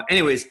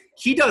 Anyways,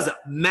 he does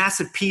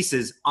massive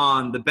pieces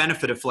on the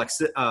benefit of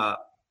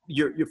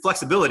your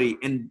flexibility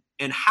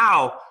and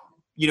how,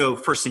 you know,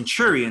 for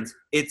centurions,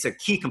 it's a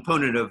key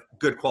component of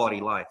good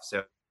quality life.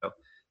 So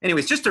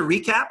anyways, just to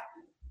recap,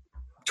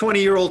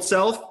 20-year-old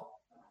self,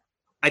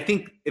 I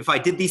think if I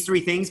did these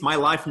 3 things, my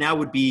life now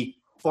would be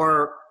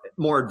far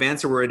more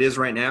advanced than where it is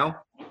right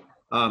now.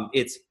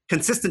 It's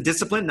consistent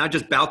discipline, not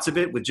just bouts of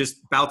it with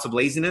just bouts of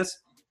laziness.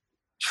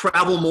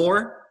 Travel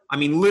more. I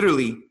mean,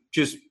 literally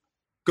just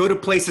go to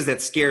places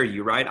that scare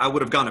you, right? I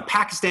would have gone to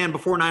Pakistan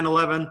before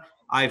 9/11.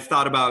 I've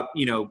thought about,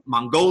 you know,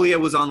 Mongolia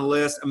was on the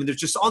list. I mean, there's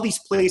just all these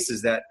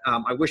places that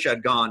I wish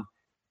I'd gone.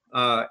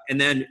 And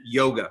then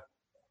yoga,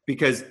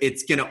 because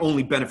it's going to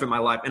only benefit my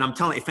life. And I'm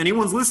telling you, if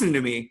anyone's listening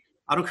to me,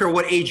 I don't care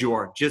what age you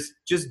are, just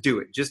do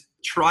it. Just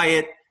try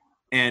it.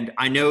 And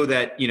I know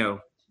that, you know,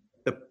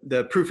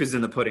 the proof is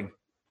in the pudding.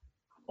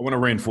 I want to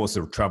reinforce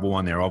the travel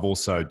one there. I've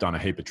also done a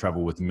heap of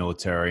travel with the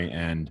military,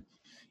 and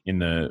in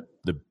the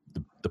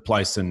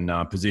place and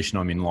position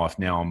I'm in life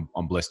now,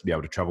 I'm blessed to be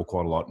able to travel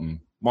quite a lot. And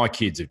my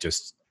kids have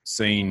just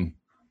seen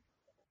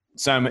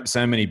so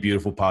many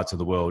beautiful parts of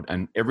the world.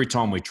 And every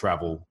time we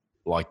travel,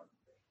 like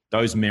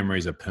those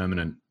memories are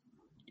permanent.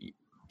 Do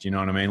you know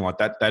what I mean? Like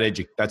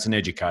that's an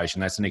education.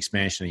 That's an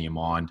expansion of your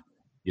mind.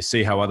 You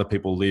see how other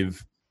people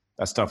live.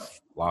 That stuff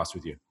lasts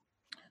with you.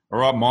 All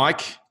right,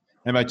 Mike.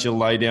 How about you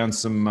lay down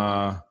some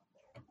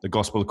the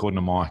gospel according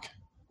to Mike?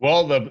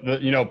 Well, the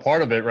you know,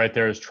 part of it right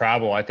there is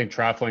travel. I think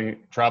traveling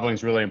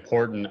is really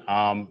important.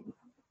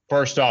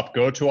 First off,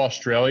 go to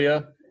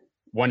Australia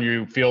when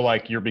you feel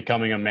like you're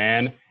becoming a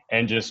man,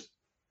 and just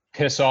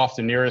piss off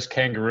the nearest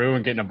kangaroo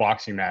and get in a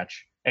boxing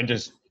match and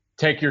just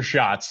take your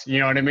shots.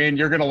 You know what I mean?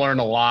 You're going to learn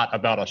a lot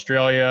about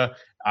Australia.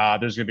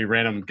 There's going to be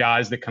random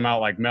guys that come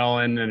out like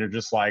Melon and are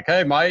just like,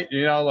 hey, Mike,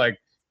 you know, like,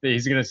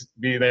 he's going to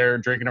be there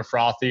drinking a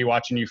frothy,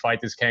 watching you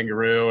fight this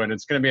kangaroo, and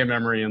it's going to be a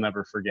memory you'll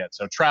never forget.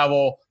 So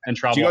travel. Do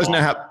you guys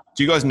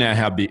know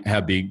how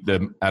big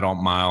the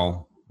adult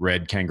male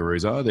red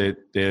kangaroos are?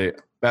 They're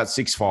about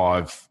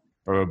 6'5",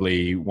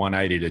 probably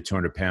 180 to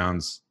 200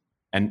 pounds,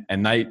 and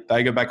they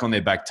go back on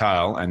their back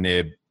tail, and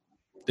their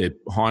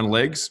hind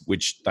legs,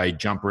 which they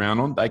jump around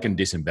on, they can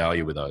disembowel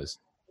you with those.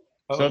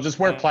 So just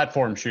wear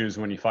platform shoes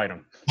when you fight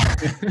them.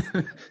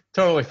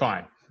 Totally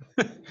fine.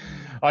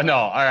 Oh no.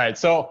 All right.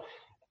 So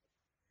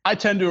I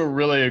tend to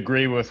really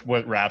agree with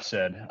what Raf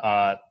said.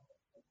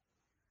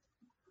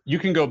 You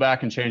can go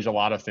back and change a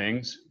lot of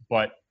things,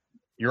 but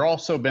you're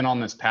also been on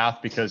this path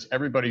because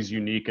everybody's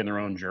unique in their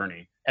own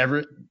journey.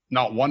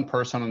 Not one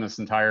person on this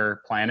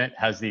entire planet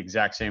has the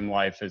exact same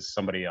life as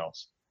somebody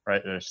else,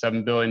 right? There's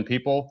 7 billion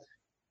people.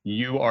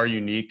 You are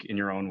unique in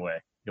your own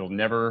way. You'll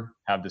never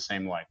have the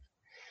same life.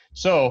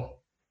 So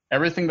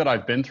everything that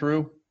I've been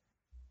through,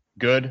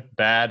 good,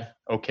 bad,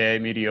 okay,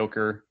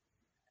 mediocre,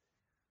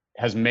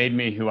 has made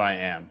me who I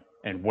am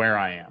and where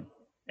I am.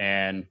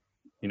 And,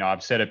 you know,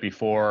 I've said it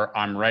before,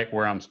 I'm right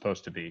where I'm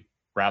supposed to be.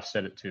 Raf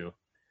said it too.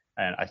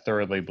 And I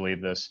thoroughly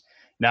believe this.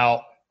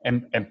 Now,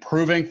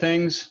 improving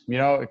things, you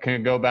know, it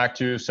can go back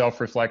to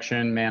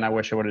self-reflection. Man, I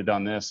wish I would have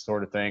done this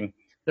sort of thing.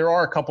 There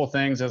are a couple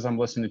things as I'm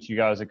listening to you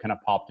guys that kind of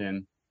popped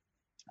in.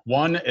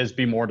 One is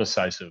be more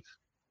decisive.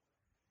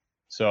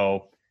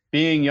 So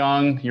being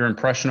young, you're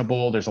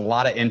impressionable. There's a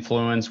lot of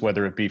influence,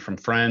 whether it be from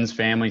friends,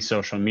 family,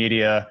 social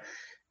media.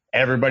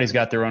 Everybody's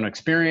got their own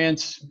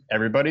experience.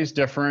 Everybody's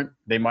different.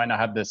 They might not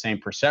have the same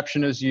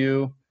perception as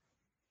you.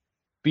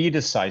 be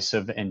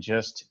decisive and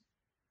just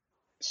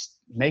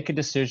make a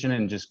decision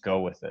and just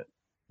go with it.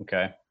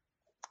 Okay.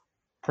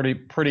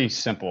 Pretty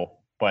simple,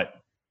 but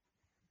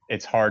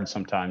it's hard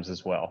sometimes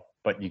as well,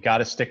 but you got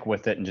to stick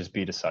with it and just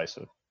be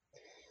decisive.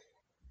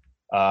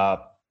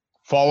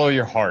 Follow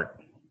your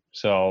heart.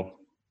 So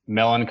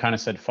Mellon kind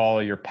of said, follow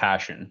your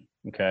passion.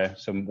 Okay.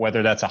 So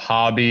whether that's a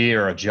hobby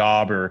or a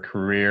job or a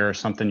career or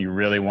something you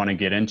really want to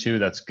get into,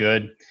 that's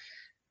good.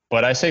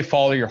 But I say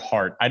follow your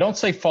heart. I don't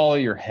say follow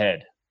your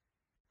head.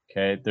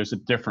 Okay. There's a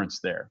difference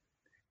there.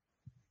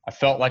 I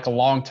felt like a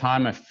long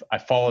time I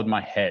followed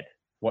my head,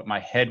 what my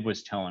head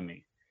was telling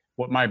me,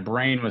 what my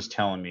brain was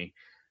telling me.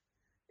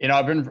 You know,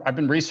 I've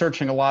been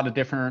researching a lot of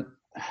different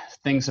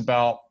things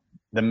about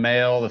the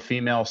male, the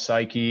female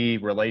psyche,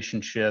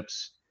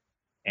 relationships,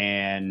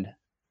 and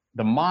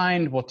the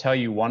mind will tell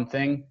you one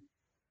thing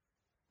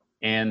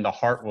and the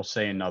heart will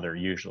say another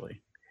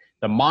usually.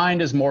 The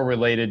mind is more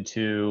related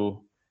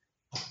to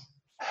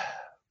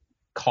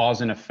cause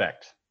and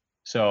effect.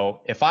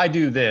 So if I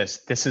do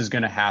this, this is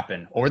going to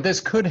happen, or this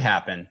could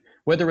happen,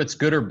 whether it's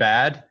good or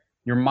bad,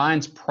 your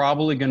mind's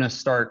probably going to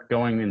start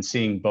going and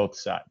seeing both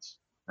sides,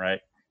 right?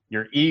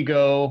 Your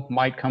ego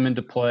might come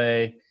into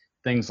play,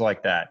 things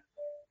like that.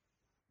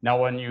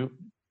 Now, when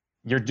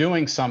you're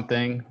doing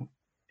something,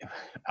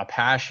 a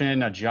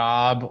passion, a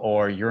job,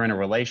 or you're in a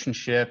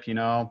relationship, you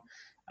know,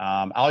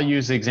 I'll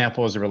use the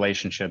example as a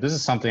relationship. This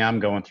is something I'm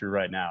going through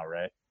right now,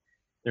 right?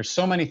 There's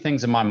so many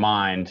things in my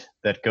mind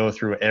that go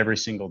through every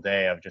single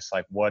day of just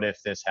like, what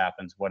if this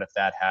happens? What if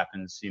that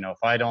happens? You know,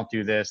 if I don't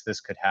do this, this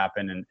could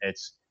happen. And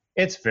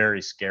it's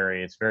very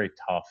scary. It's very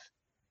tough.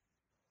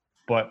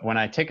 But when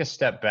I take a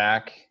step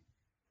back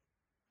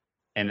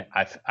and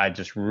I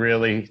just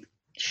really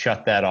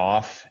shut that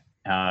off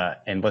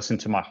and listen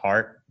to my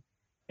heart,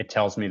 it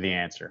tells me the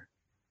answer.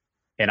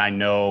 And I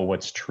know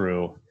what's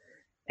true.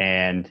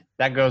 And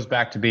that goes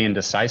back to being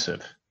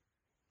decisive,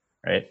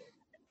 right?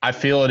 I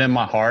feel it in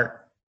my heart.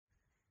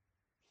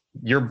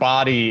 Your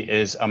body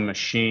is a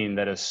machine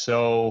that is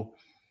the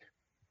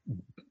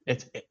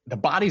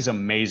body's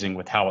amazing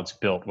with how it's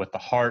built, with the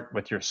heart,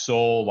 with your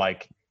soul.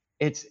 Like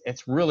it's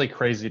really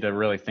crazy to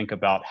really think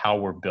about how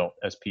we're built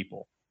as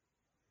people.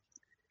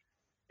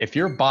 If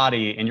your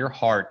body and your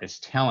heart is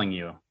telling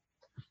you,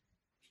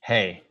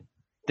 hey,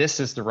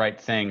 this is the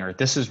right thing, or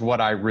this is what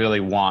I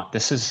really want,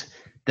 this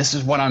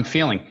is what I'm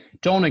feeling,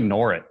 don't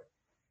ignore it.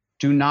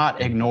 Do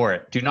not ignore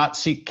it. Do not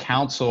seek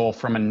counsel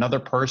from another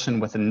person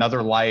with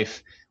another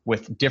life,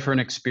 with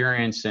different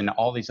experience and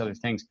all these other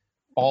things.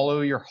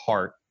 Follow your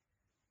heart.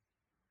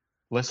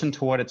 Listen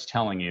to what it's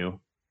telling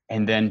you,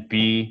 and then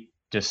be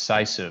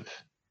decisive.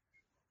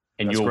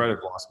 And that's great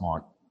advice,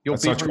 Mike.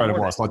 That's such great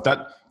advice. Like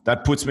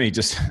that puts me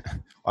just,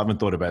 I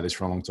haven't thought about this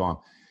for a long time.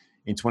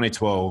 In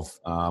 2012,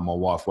 my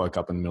wife woke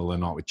up in the middle of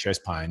the night with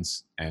chest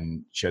pains,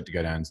 and she had to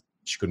go down.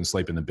 She couldn't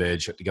sleep in the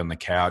bed. She had to get on the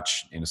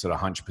couch in a sort of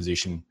hunch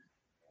position.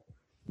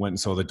 Went and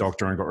saw the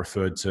doctor and got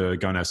referred to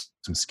go and have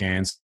some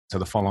scans. So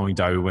the following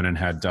day we went and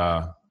had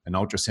an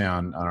ultrasound.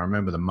 And I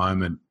remember the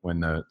moment when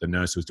the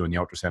nurse was doing the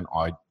ultrasound,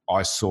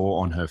 I saw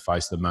on her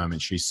face the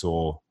moment she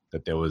saw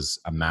that there was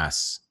a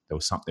mass. There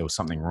was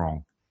something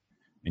wrong.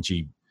 And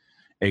she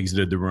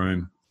exited the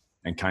room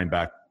and came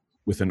back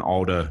with an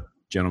older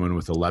gentleman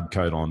with a lab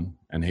coat on.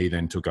 And he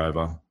then took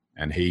over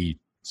and he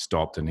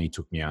stopped and he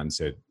took me out and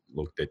said,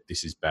 look, that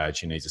this is bad.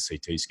 She needs a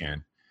CT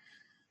scan.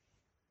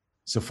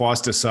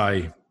 Suffice to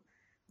say,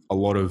 a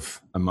lot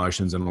of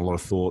emotions and a lot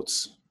of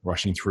thoughts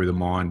rushing through the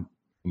mind.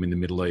 I'm in the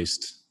Middle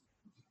East,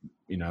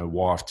 you know,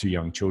 wife, 2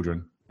 young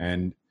children,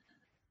 and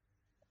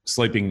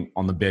sleeping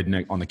on the bed,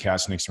 on the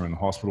couch next to her in the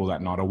hospital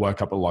that night. I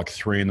woke up at like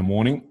 3 a.m.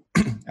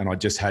 and I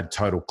just had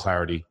total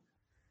clarity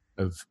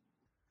of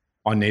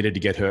I needed to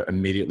get her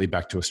immediately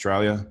back to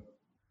Australia.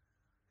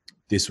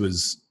 This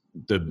was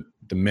the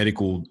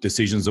medical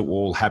decisions that were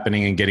all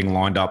happening and getting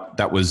lined up.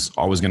 I was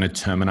going to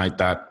terminate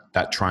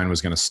that train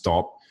was going to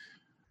stop.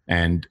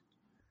 And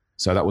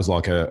so that was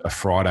like a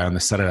Friday, and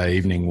the Saturday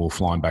evening we were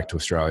flying back to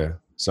Australia.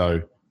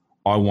 So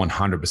I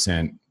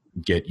 100%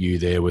 get you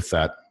there with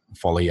that.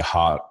 Follow your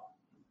heart,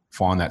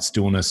 find that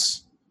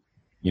stillness.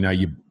 You know,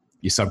 your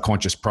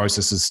subconscious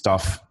processes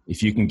stuff.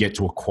 If you can get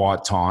to a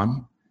quiet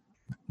time,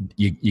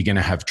 you're going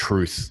to have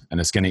truth,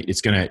 and it's going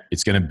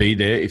to be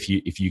there if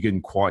you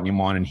can quieten your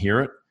mind and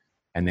hear it.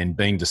 And then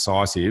being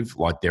decisive,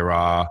 like there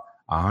are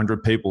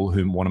 100 people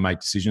who want to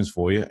make decisions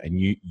for you, and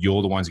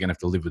you're the ones going to have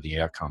to live with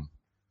the outcome.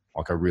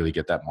 Like I really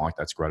get that, Mike.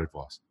 That's great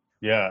advice.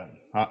 Yeah,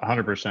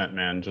 100%,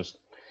 man. Just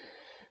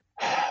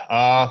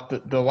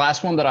the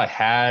last one that I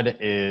had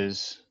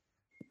is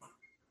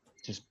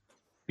just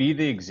be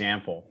the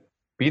example.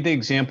 Be the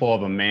example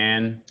of a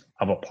man,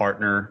 of a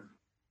partner.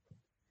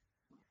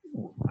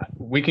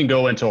 We can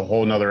go into a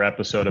whole nother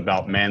episode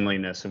about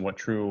manliness and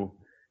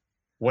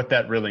what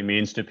that really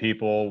means to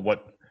people.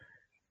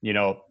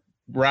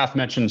 Raf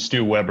mentioned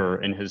Stu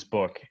Weber in his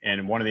book,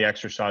 and one of the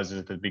exercises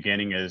at the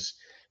beginning is,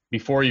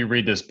 before you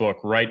read this book,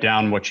 write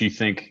down what you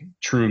think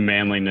true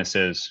manliness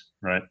is,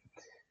 right?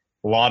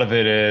 A lot of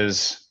it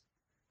is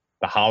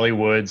the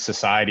Hollywood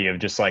society of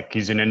just like,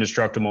 he's an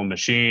indestructible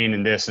machine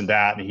and this and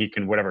that, and he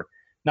can whatever.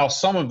 Now,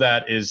 some of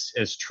that is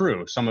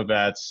true. Some of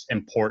that's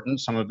important.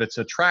 Some of it's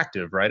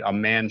attractive, right? A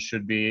man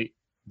should be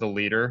the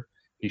leader.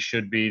 He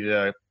should be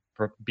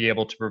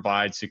able to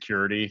provide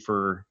security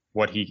for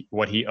what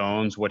he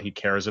owns, what he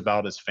cares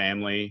about, his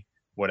family,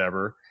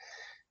 whatever.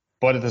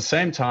 But at the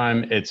same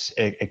time,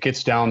 it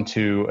gets down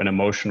to an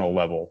emotional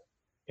level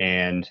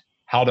and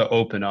how to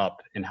open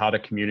up and how to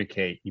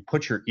communicate. You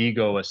put your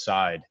ego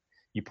aside.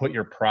 You put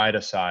your pride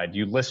aside.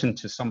 You listen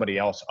to somebody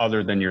else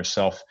other than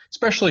yourself,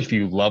 especially if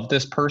you love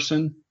this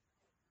person.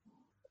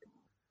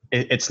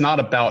 It's not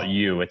about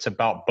you. It's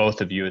about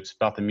both of you. It's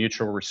about the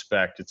mutual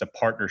respect. It's a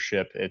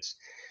partnership. It's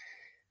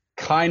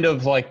kind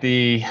of like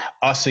the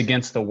us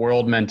against the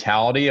world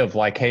mentality of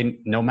like, hey,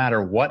 no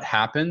matter what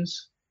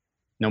happens,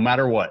 no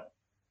matter what,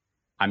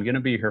 I'm going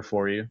to be here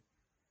for you.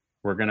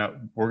 We're going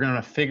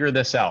to figure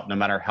this out no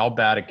matter how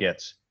bad it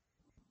gets.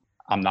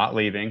 I'm not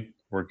leaving.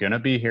 We're going to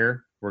be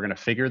here. We're going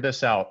to figure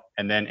this out.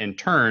 And then in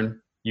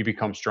turn, you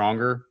become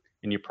stronger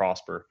and you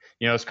prosper.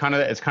 You know, it's kind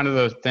of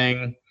the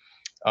thing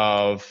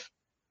of,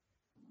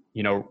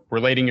 you know,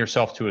 relating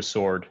yourself to a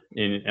sword.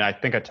 And I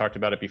think I talked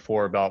about it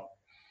before about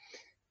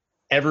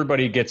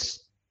everybody gets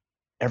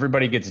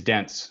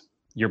dense.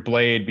 Your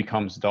blade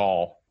becomes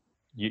dull.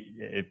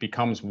 It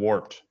becomes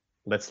warped.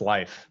 That's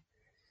life.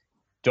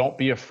 Don't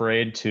be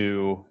afraid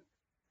to,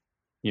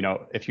 you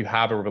know, if you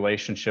have a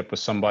relationship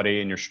with somebody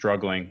and you're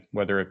struggling,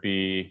 whether it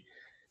be,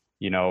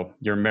 you know,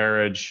 your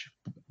marriage,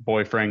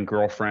 boyfriend,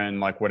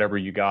 girlfriend, like whatever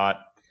you got,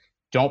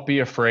 don't be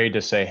afraid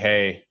to say,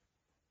 hey,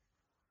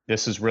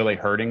 this is really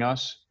hurting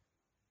us.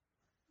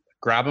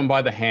 Grab them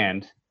by the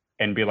hand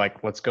and be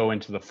like, let's go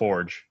into the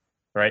forge,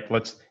 right?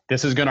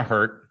 This is going to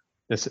hurt.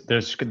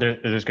 There's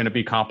going to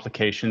be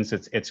complications.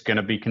 It's going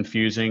to be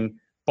confusing,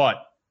 but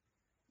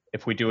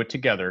if we do it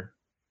together,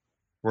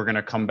 we're going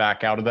to come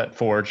back out of that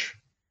forge.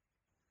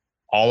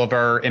 All of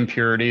our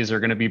impurities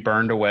are going to be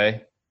burned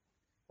away.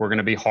 We're going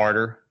to be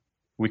harder.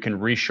 We can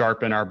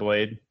resharpen our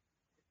blade,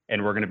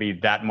 and we're going to be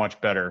that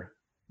much better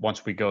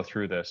once we go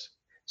through this.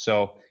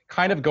 So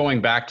kind of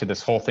going back to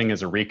this whole thing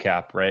as a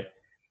recap, right?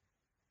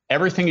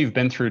 Everything you've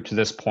been through to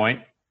this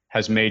point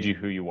has made you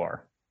who you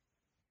are.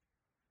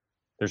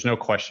 There's no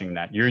questioning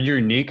that. You're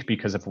unique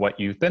because of what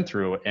you've been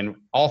through. And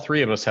all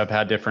three of us have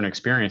had different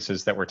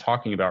experiences that we're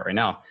talking about right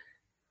now.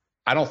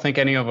 I don't think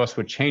any of us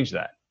would change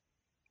that,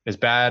 as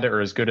bad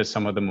or as good as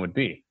some of them would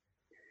be.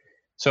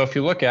 So if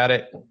you look at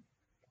it,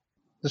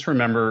 just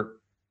remember,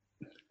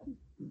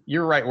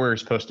 you're right where you're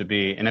supposed to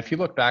be. And if you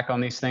look back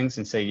on these things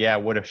and say, yeah,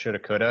 woulda, shoulda,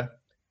 coulda,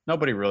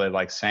 nobody really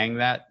likes saying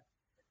that.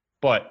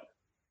 But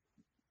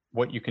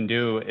what you can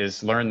do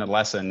is learn the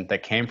lesson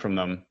that came from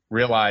them,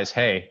 realize,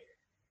 hey,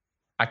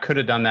 I could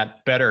have done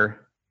that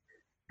better.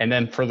 And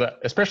then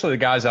especially the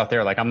guys out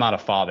there, like, I'm not a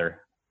father.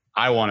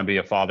 I want to be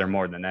a father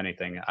more than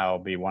anything. I'll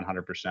be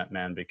 100%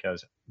 man,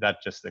 because that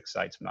just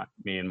excites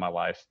me in my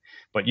life.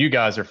 But you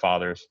guys are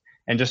fathers.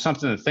 And just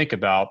something to think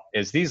about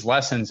is these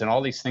lessons and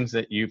all these things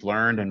that you've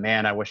learned, and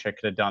man, I wish I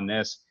could have done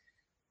this.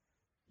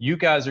 You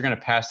guys are going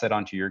to pass that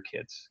on to your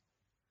kids.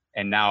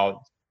 And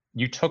now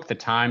you took the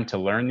time to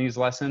learn these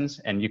lessons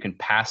and you can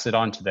pass it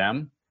on to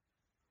them.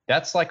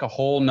 That's like a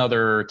whole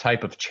nother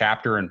type of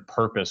chapter and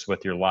purpose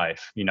with your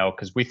life, you know,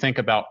 because we think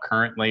about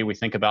currently, we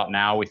think about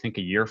now, we think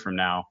a year from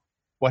now.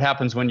 What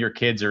happens when your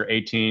kids are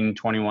 18,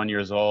 21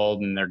 years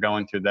old and they're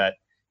going through that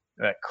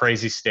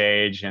crazy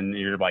stage, and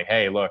you're like,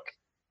 hey, look,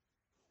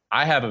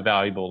 I have a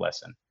valuable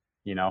lesson,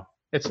 you know?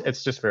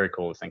 It's just very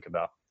cool to think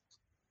about.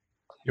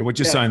 Yeah, what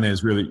you're saying there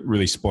is really,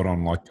 really spot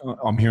on. Like,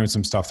 I'm hearing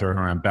some stuff there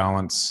around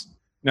balance.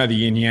 You know, the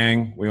yin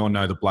yang, we all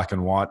know the black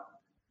and white.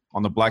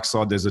 On the black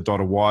side, there's a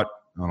dot of white,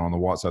 and on the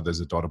white side,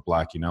 there's a dot of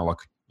black. You know, like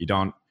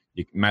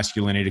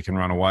masculinity can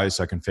run away,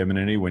 so can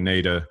femininity. We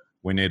need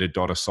a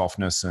dot of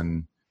softness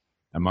and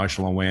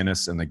emotional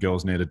awareness, and the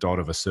girls need a dot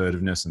of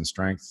assertiveness and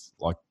strength.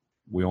 Like,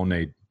 we all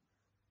need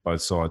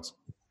both sides.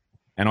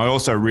 And I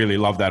also really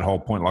love that whole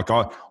point. Like,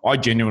 I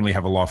genuinely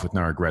have a life with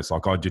no regrets.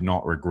 Like, I did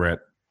not regret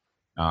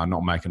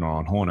not making it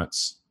on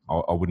Hornets.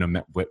 I wouldn't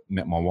have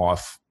met my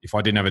wife. If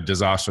I didn't have a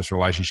disastrous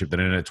relationship that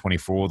ended at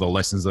 24, the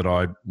lessons that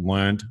I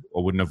learned, I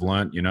wouldn't have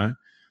learned, you know.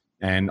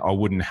 And I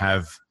wouldn't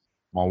have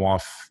my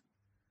wife.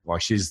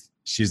 Like, she's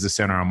the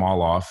center of my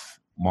life.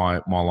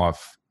 My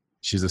life.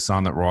 She's the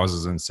sun that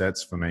rises and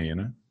sets for me, you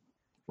know.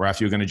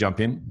 Ralph, you're going to jump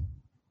in?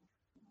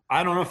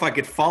 I don't know if I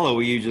could follow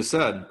what you just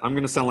said. I'm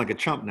going to sound like a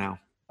chump now.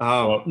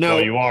 No,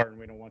 well, you are, and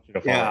we don't want you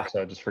to follow,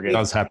 so just forget It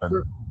does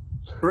happen.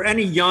 For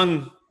any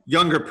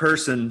younger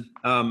person,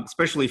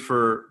 especially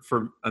for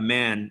a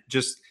man,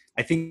 just,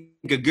 I think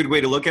a good way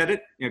to look at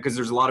it, you know, because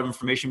there's a lot of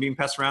information being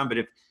passed around. But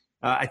if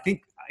I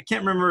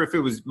can't remember if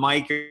it was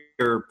Mike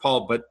or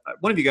Paul, but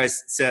one of you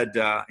guys said,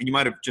 and you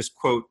might have just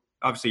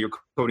obviously you're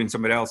quoting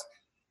somebody else,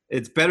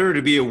 it's better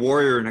to be a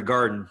warrior in a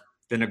garden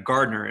than a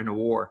gardener in a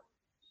war,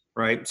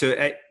 right?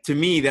 So to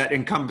me, that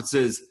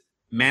encompasses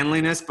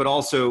manliness, but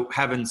also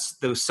having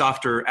those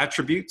softer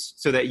attributes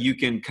so that you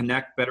can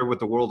connect better with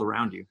the world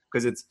around you.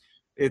 Because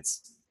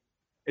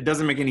it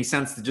doesn't make any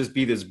sense to just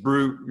be this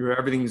brute where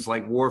everything's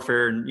like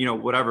warfare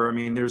and, whatever. I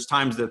mean, there's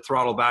times to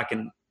throttle back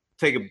and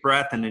take a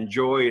breath and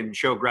enjoy and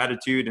show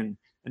gratitude and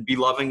be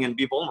loving and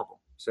be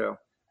vulnerable. So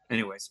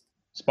anyways.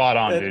 Spot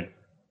on, dude.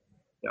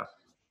 Yeah.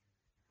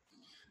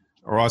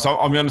 All right. So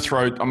I'm going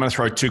to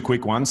throw two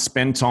quick ones.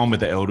 Spend time with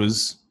the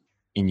elders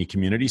in your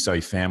community. So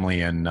your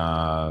family and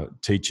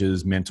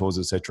teachers, mentors,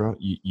 etc.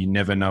 You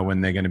never know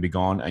when they're going to be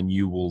gone, and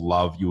you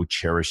will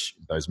cherish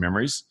those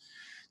memories.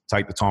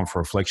 Take the time for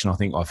reflection. I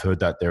think I've heard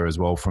that there as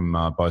well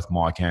from both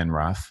Mike and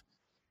Raf.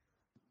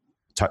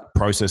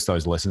 Process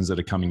those lessons that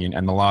are coming in.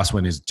 And the last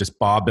one is just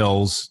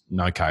barbells,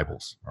 no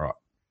cables. All right.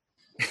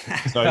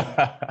 So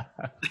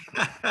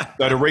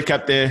to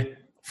recap there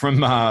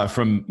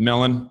from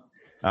Melon,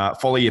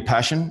 follow your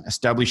passion,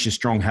 establish your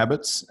strong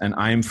habits, and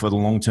aim for the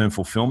long-term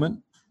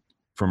fulfillment.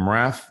 From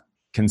Raf,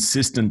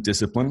 consistent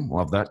discipline.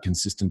 Love that,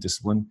 consistent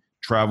discipline.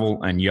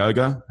 Travel and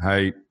yoga.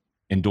 Hey,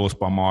 endorsed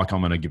by Mike, I'm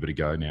going to give it a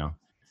go now.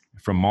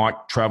 From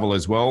Mike, travel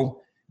as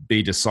well.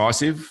 Be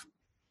decisive.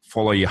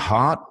 Follow your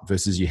heart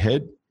versus your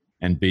head,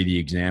 and be the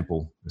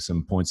example. There's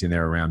some points in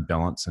there around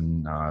balance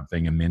and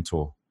being a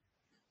mentor.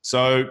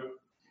 So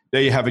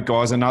there you have it,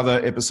 guys.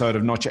 Another episode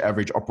of Not Your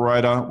Average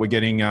Operator. We're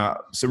getting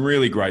some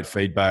really great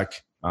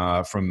feedback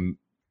from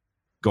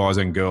guys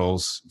and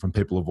girls, from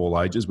people of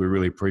all ages. We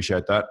really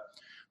appreciate that.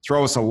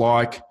 Throw us a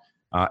like,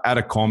 add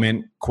a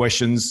comment,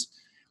 questions.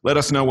 Let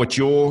us know what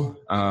your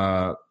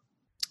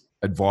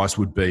advice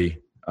would be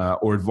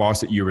or advice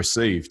that you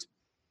received.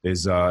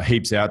 There's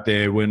heaps out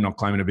there. We're not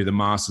claiming to be the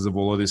masters of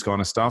all of this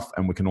kind of stuff,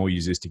 and we can all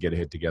use this to get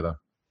ahead together.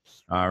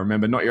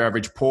 Remember, Not Your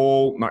Average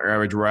Paul, Not Your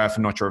Average Raf,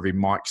 and Not Your Average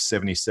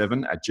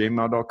Mike77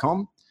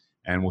 @gmail.com.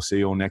 And we'll see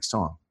you all next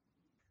time.